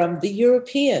come from the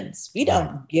Europeans. We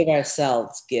don't give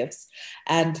ourselves gifts.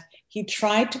 And he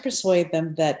tried to persuade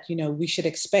them that, we should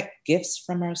expect gifts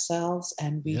from ourselves,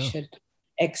 and we should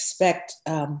expect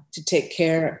to take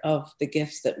care of the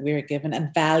gifts that we're given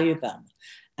and value them.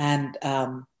 And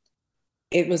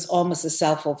it was almost a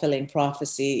self-fulfilling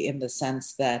prophecy, in the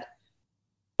sense that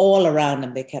all around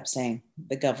him, they kept saying,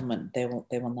 the government, they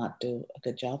will not do a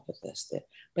good job with this.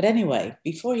 But anyway,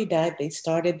 before he died,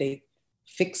 they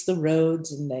fixed the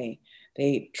roads, and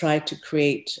they tried to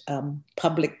create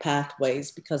public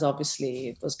pathways, because obviously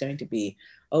it was going to be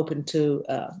open to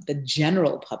the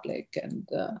general public. And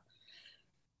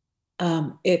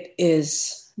it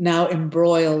is now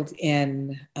embroiled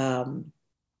in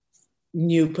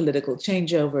new political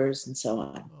changeovers and so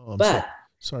on. But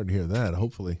sorry to hear that.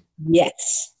 Hopefully.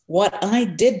 Yes. What I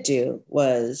did do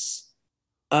was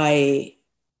I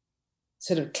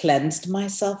sort of cleansed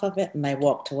myself of it, and I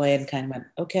walked away and kind of went,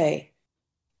 okay,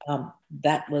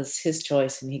 that was his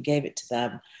choice and he gave it to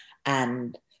them.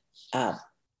 And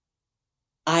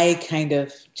I kind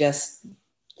of just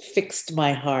fixed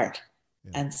my heart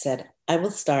and said, I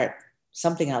will start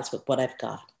something else with what I've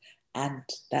got. And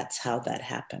that's how that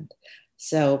happened.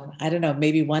 So I don't know,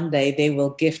 maybe one day they will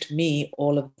gift me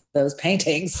all of those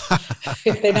paintings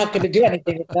if they're not going to do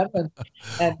anything with them.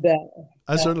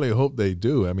 I certainly hope they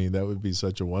do. I mean, that would be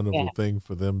such a wonderful thing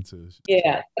for them to.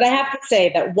 Yeah, but I have to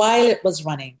say that while it was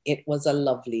running, it was a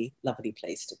lovely, lovely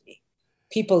place to be.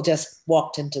 People just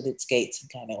walked into its gates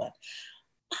and kind of went,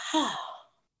 oh,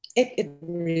 it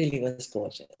really was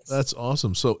gorgeous. That's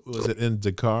awesome. So was it in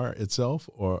Dakar itself,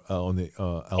 or on the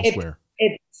elsewhere?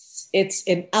 It's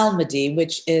in Almadi,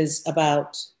 which is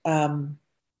about a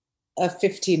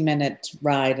 15-minute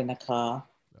ride in a car.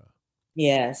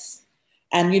 Yes.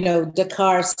 And,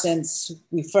 Dakar, since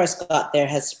we first got there,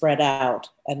 has spread out.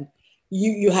 And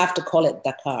you have to call it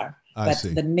Dakar. But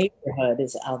the neighborhood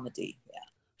is Almadi. Yeah.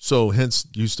 So hence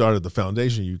you started the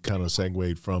foundation. You kind of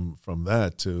segued from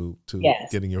that to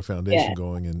getting your foundation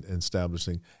going and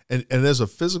establishing. And there's a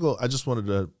physical, I just wanted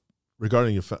to,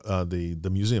 regarding your, the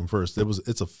museum first,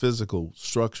 it's a physical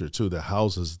structure too that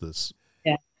houses this.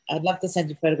 Yeah, I'd love to send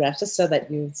you photographs just so that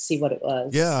you see what it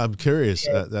was. Yeah, I'm curious.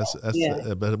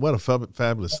 But what a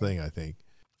fabulous thing, I think.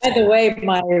 By the way,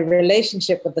 my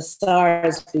relationship with the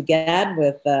stars began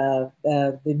with the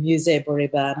Musée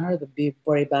Boribana, or the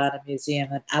Boribana Museum,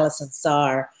 and Alison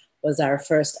Sarr was our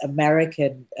first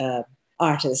American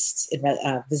artist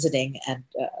visiting and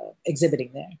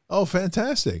exhibiting there. Oh,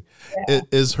 fantastic. Yeah.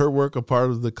 Is her work a part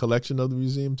of the collection of the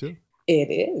museum too?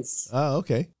 It is. Oh,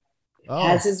 okay. Oh.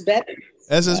 As is Betty.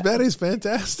 As is Betty's.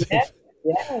 Fantastic.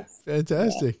 Yes.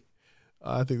 Fantastic.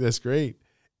 Yeah. I think that's great.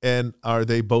 And are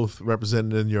they both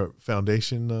represented in your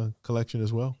foundation collection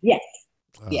as well? Yes.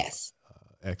 Yes.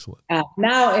 Excellent.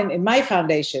 Now in my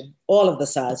foundation, all of the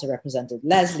stars are represented.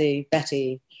 Leslie,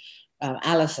 Betty,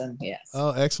 Alison, yes.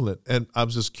 Oh, excellent. And I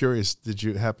was just curious, did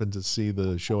you happen to see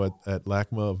the show at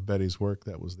LACMA of Betty's work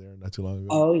that was there not too long ago?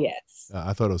 Oh, yes.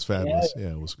 I thought it was fabulous. Yeah,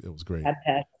 it was great.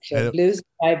 Fantastic show. Blues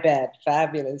by Bed,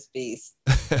 fabulous piece.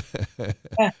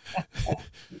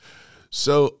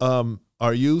 So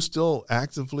are you still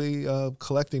actively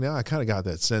collecting now? I kind of got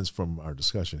that sense from our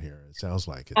discussion here. It sounds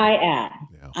like it. I am.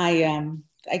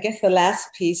 Yeah. I guess the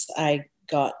last piece I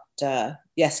got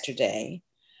yesterday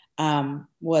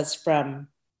was from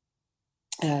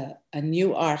a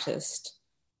new artist,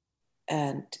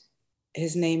 and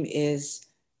his name is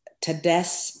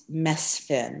Tades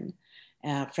Mesfin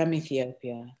from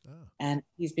Ethiopia. Oh. And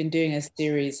he's been doing a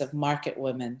series of market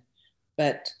women,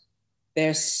 but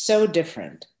they're so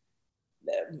different.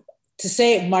 To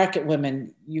say market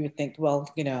women, you would think,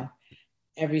 well,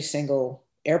 every single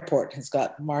airport has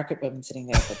got market women sitting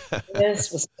there, but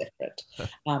this was different.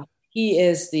 He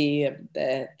is the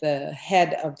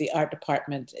head of the art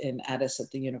department in Addis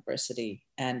at the university,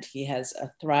 and he has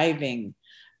a thriving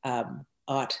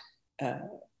art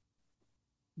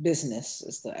business,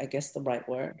 is I guess the right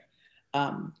word.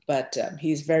 But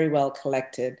he's very well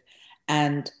collected,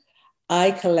 and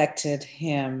I collected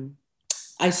him.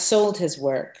 I sold his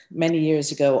work many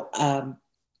years ago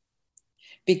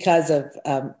because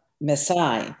of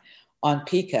Messiah on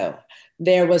Pico.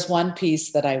 There was one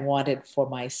piece that I wanted for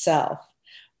myself,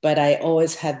 but I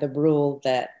always had the rule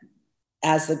that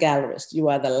as the gallerist, you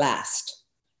are the last,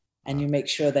 and you make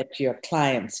sure that your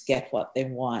clients get what they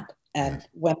want. And Yes.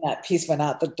 when that piece went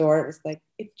out the door, it was like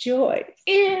a joy.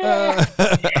 Yeah.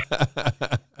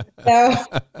 So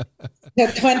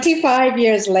 25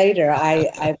 years later,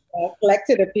 I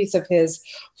collected a piece of his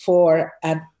for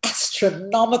an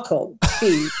astronomical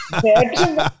fee.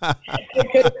 I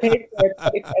could have paid for it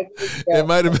 25 years ago. It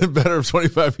might have been better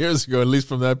 25 years ago, at least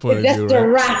from that point of Just view. to Right?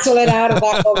 rattle it out of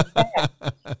that old man.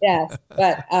 Yes,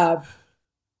 but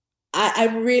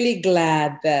I'm really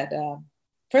glad that,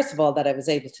 first of all, that I was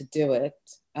able to do it,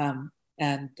 and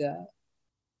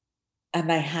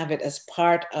I have it as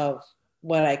part of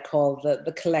what I call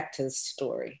the collector's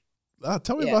story.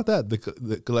 Tell me about that,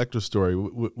 the collector's story.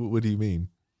 What do you mean?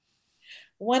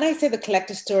 When I say the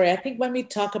collector's story, I think when we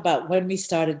talk about when we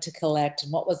started to collect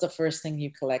and what was the first thing you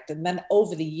collected, and then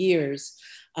over the years,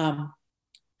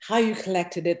 how you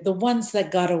collected it, the ones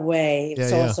that got away,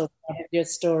 it's also part of your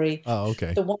story. Oh,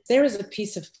 okay. There is a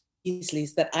piece of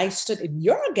Easley's that I stood in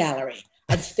your gallery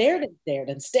and stared and stared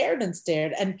and stared and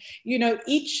stared. And,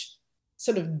 each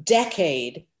sort of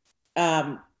decade,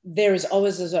 there is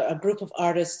always a group of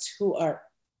artists who are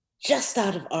just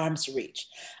out of arm's reach.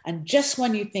 And just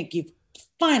when you think you've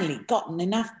finally gotten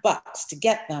enough bucks to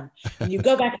get them, and you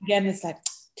go back again, it's like,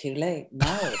 too late.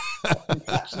 Now and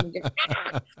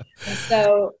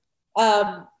so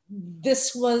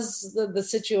this was the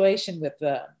situation with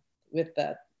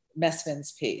the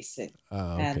Mesvin's piece.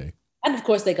 Okay. And of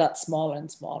course, they got smaller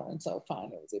and smaller, and so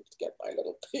finally I was able to get my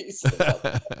little piece.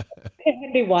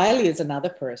 Henry Wiley is another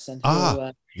person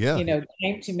who,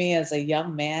 came to me as a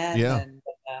young man,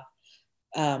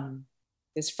 and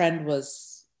his friend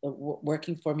was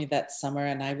working for me that summer,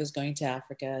 and I was going to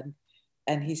Africa,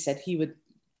 and he said he would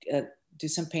do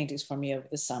some paintings for me over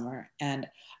the summer, and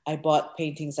I bought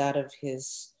paintings out of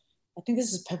his. I think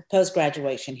this is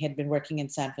post-graduation. He had been working in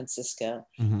San Francisco,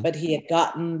 but he had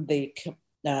gotten the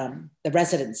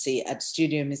residency at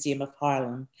Studio Museum of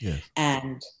Harlem,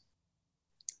 and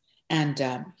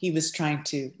he was trying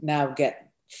to now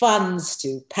get funds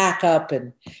to pack up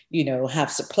and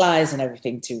have supplies and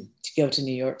everything to go to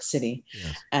New York City.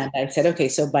 Yes. And I said, okay,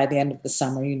 so by the end of the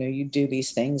summer, you do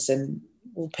these things and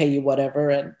we'll pay you whatever,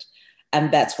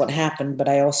 and that's what happened. But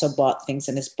I also bought things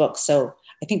in his book, so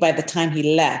I think by the time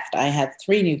he left, I had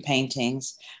 3 new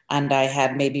paintings, and I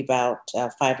had maybe about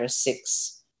 5 or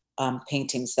 6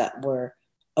 paintings that were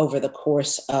over the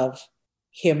course of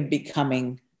him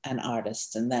becoming an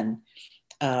artist. And then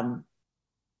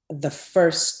the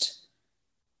first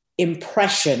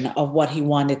impression of what he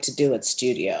wanted to do at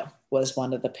studio was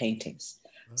one of the paintings.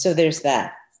 So there's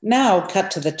that. Now, cut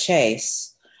to the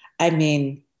chase. I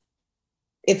mean,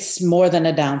 it's more than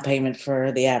a down payment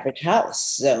for the average house.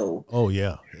 So,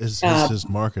 his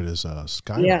market is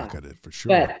skyrocketed for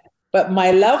sure. But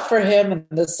my love for him and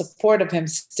the support of him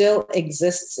still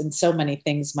exists in so many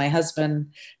things. My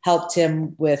husband helped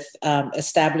him with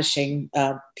establishing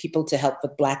people to help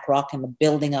with Black Rock and the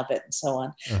building of it and so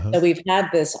on. So we've had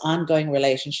this ongoing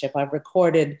relationship. I've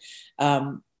recorded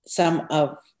some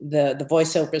of the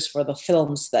voiceovers for the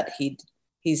films that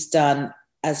he's done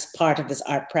as part of his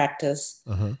art practice.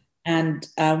 And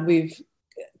we've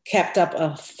kept up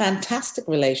a fantastic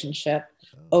relationship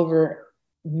over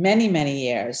many, many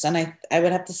years. And I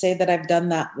would have to say that I've done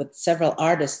that with several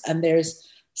artists. And there's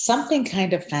something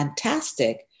kind of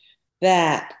fantastic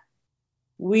that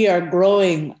we are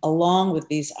growing along with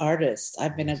these artists.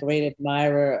 I've been a great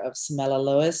admirer of Samela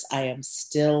Lewis. I am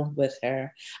still with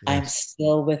her. Yes. I am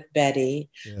still with Betty.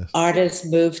 Yes. Artist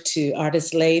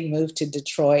Lane moved to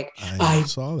Detroit. I'm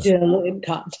still in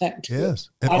contact. Yes.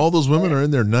 And all those women are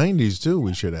in their 90s too,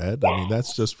 we should add. I mean,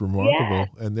 that's just remarkable.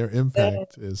 Yeah. And their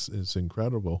impact is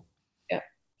incredible. Yeah.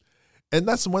 And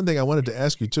that's the one thing I wanted to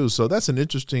ask you too. So that's an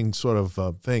interesting sort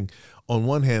of thing. On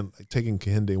one hand, taking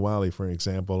Kehinde Wiley, for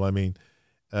example, I mean,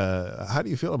 how do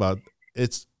you feel about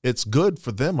it? It's good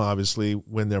for them, obviously,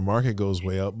 when their market goes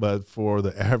way up, but for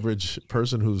the average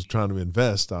person who's trying to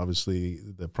invest, obviously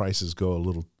the prices go a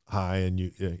little high and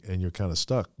you're kind of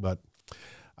stuck. But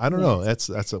I don't know. That's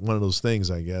one of those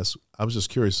things, I guess. I was just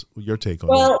curious your take on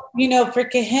that. Well, for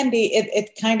Kehinde, it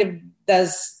kind of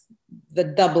does the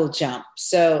double jump.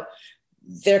 So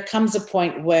there comes a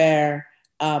point where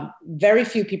very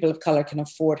few people of color can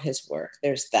afford his work.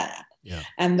 There's that. Yeah.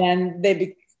 And then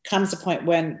comes a point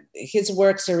when his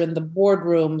works are in the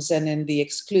boardrooms and in the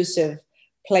exclusive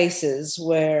places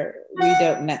where we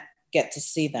don't get to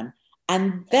see them.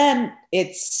 And then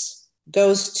it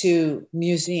goes to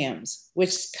museums,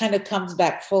 which kind of comes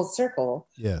back full circle,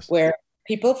 where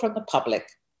people from the public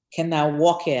can now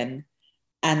walk in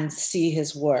and see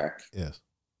his work. Yes.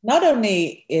 not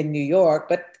only in New York,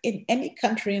 but in any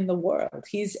country in the world.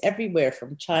 He's everywhere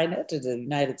from China to the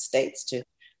United States to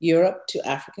Europe to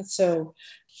Africa. So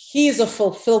he is a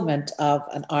fulfillment of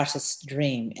an artist's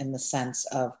dream in the sense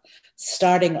of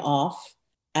starting off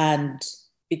and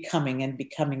becoming and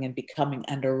becoming and becoming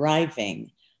and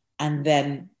arriving and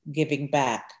then giving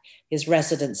back. His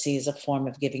residency is a form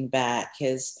of giving back.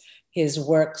 His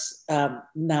works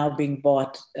now being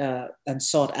bought and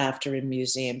sought after in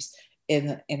museums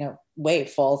in a way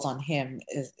falls on him.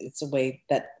 It's a way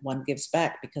that one gives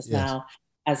back because Yes. now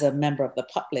as a member of the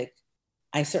public,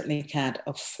 I certainly can't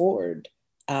afford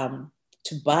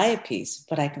to buy a piece,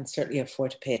 but I can certainly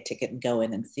afford to pay a ticket and go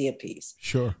in and see a piece.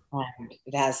 Sure. And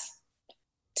it has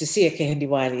to see a Kehinde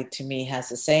Wiley to me has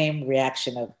the same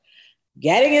reaction of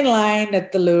getting in line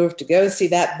at the Louvre to go see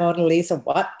that Mona Lisa.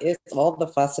 What is all the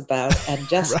fuss about? And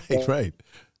just right.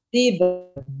 see the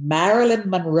Marilyn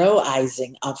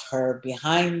Monroeizing of her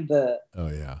behind the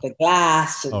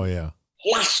glass. And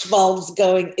flash bulbs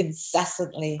going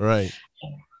incessantly. Right.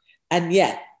 And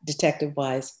yet,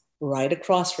 detective-wise, right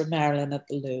across from Marilyn at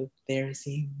the Louvre, there's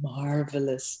a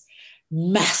marvelous,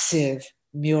 massive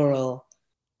mural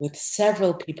with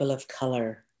several people of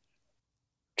color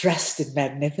dressed in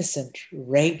magnificent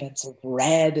raiments of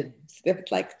red. And it's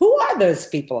like, who are those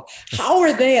people? How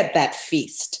are they at that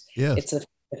feast? Yes. It's the Feast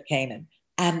of Canaan.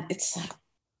 And it's like,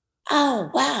 oh,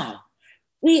 wow.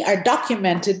 We are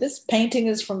documented. This painting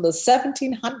is from the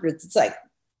 1700s. It's like,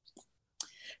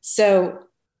 so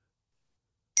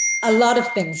a lot of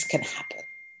things can happen.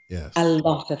 Yes. A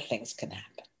lot of things can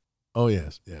happen. Oh,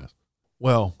 yes. Yes.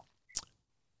 Well,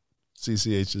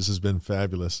 CCH, this has been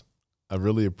fabulous. I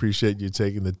really appreciate you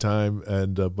taking the time.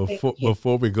 And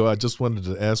before we go, I just wanted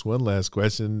to ask one last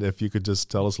question. If you could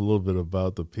just tell us a little bit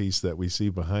about the piece that we see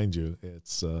behind you.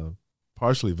 It's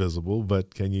partially visible,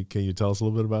 but can you tell us a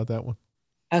little bit about that one?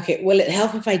 Okay. Will it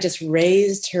help if I just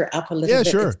raised her up a little bit?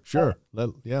 Yeah, sure.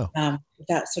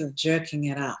 Without sort of jerking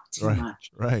it up too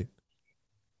much. Right.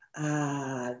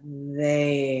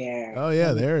 There. Oh,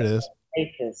 yeah, there it is.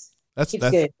 That's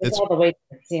good. It's all the way to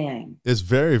the ceiling. It's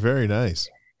very, very nice.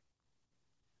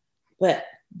 But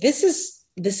this is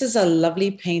a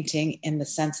lovely painting in the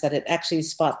sense that it actually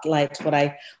spotlights what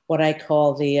I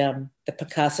call the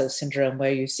Picasso syndrome,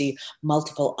 where you see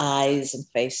multiple eyes and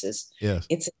faces. Yes.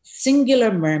 It's a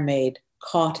singular mermaid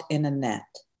caught in a net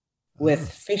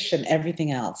with fish and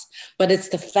everything else. But it's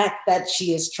the fact that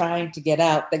she is trying to get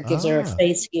out that gives her a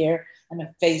face here and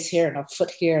a face here and a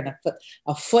foot here and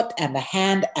a foot and a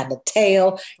hand and a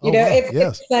tail.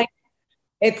 It's like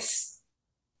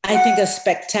I think a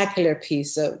spectacular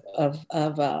piece of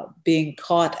being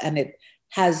caught, and it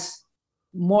has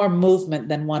more movement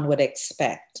than one would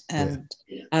expect. And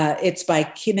it's by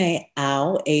Kine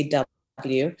Au,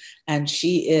 A-W, and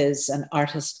she is an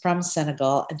artist from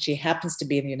Senegal, and she happens to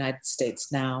be in the United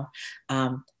States now,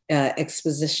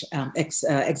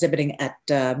 exhibiting at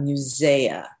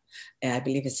Musea. I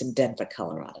believe it's in Denver,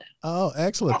 Colorado. Oh,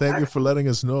 excellent. Thank you for letting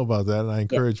us know about that. And I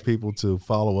encourage people to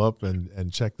follow up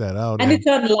and check that out. And it's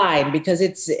online because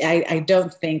I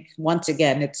don't think, once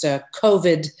again, it's a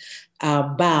COVID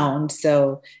bound.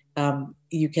 So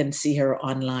you can see her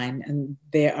online. And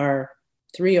there are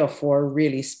 3 or 4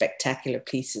 really spectacular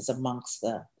pieces amongst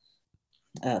the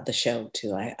show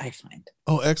too, I find.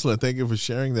 Oh, excellent. Thank you for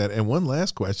sharing that. And one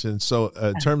last question. So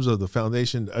in terms of the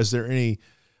foundation, is there any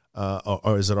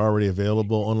or is it already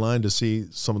available online to see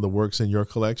some of the works in your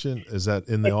collection? Is that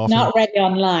in the offering? Not ready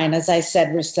online. As I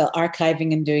said, we're still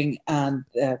archiving and doing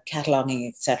cataloging,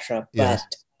 etc. Yes.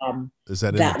 But is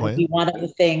that in the plan? Would be one of the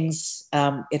things.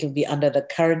 It'll be under the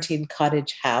Quarantine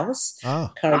Cottage House.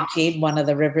 Quarantine, one of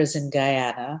the rivers in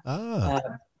Guyana.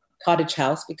 Cottage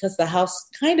house, because the house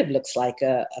kind of looks like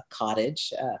a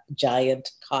cottage, a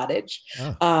giant cottage.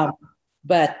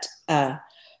 But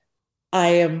I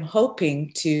am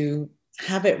hoping to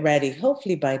have it ready,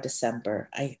 hopefully by December.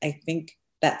 I think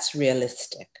that's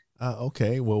realistic.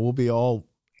 Okay. Well, we'll be all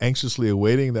anxiously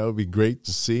awaiting. That would be great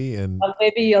to see. And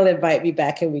maybe you'll invite me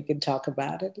back and we can talk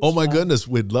about it. Oh, my goodness.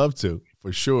 We'd love to,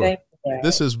 for sure. Thank you.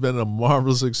 This has been a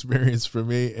marvelous experience for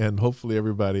me and hopefully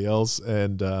everybody else.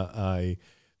 And I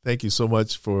thank you so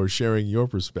much for sharing your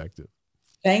perspective.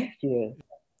 Thank you.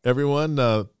 Everyone,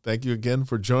 thank you again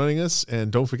for joining us. And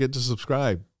don't forget to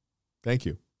subscribe. Thank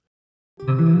you.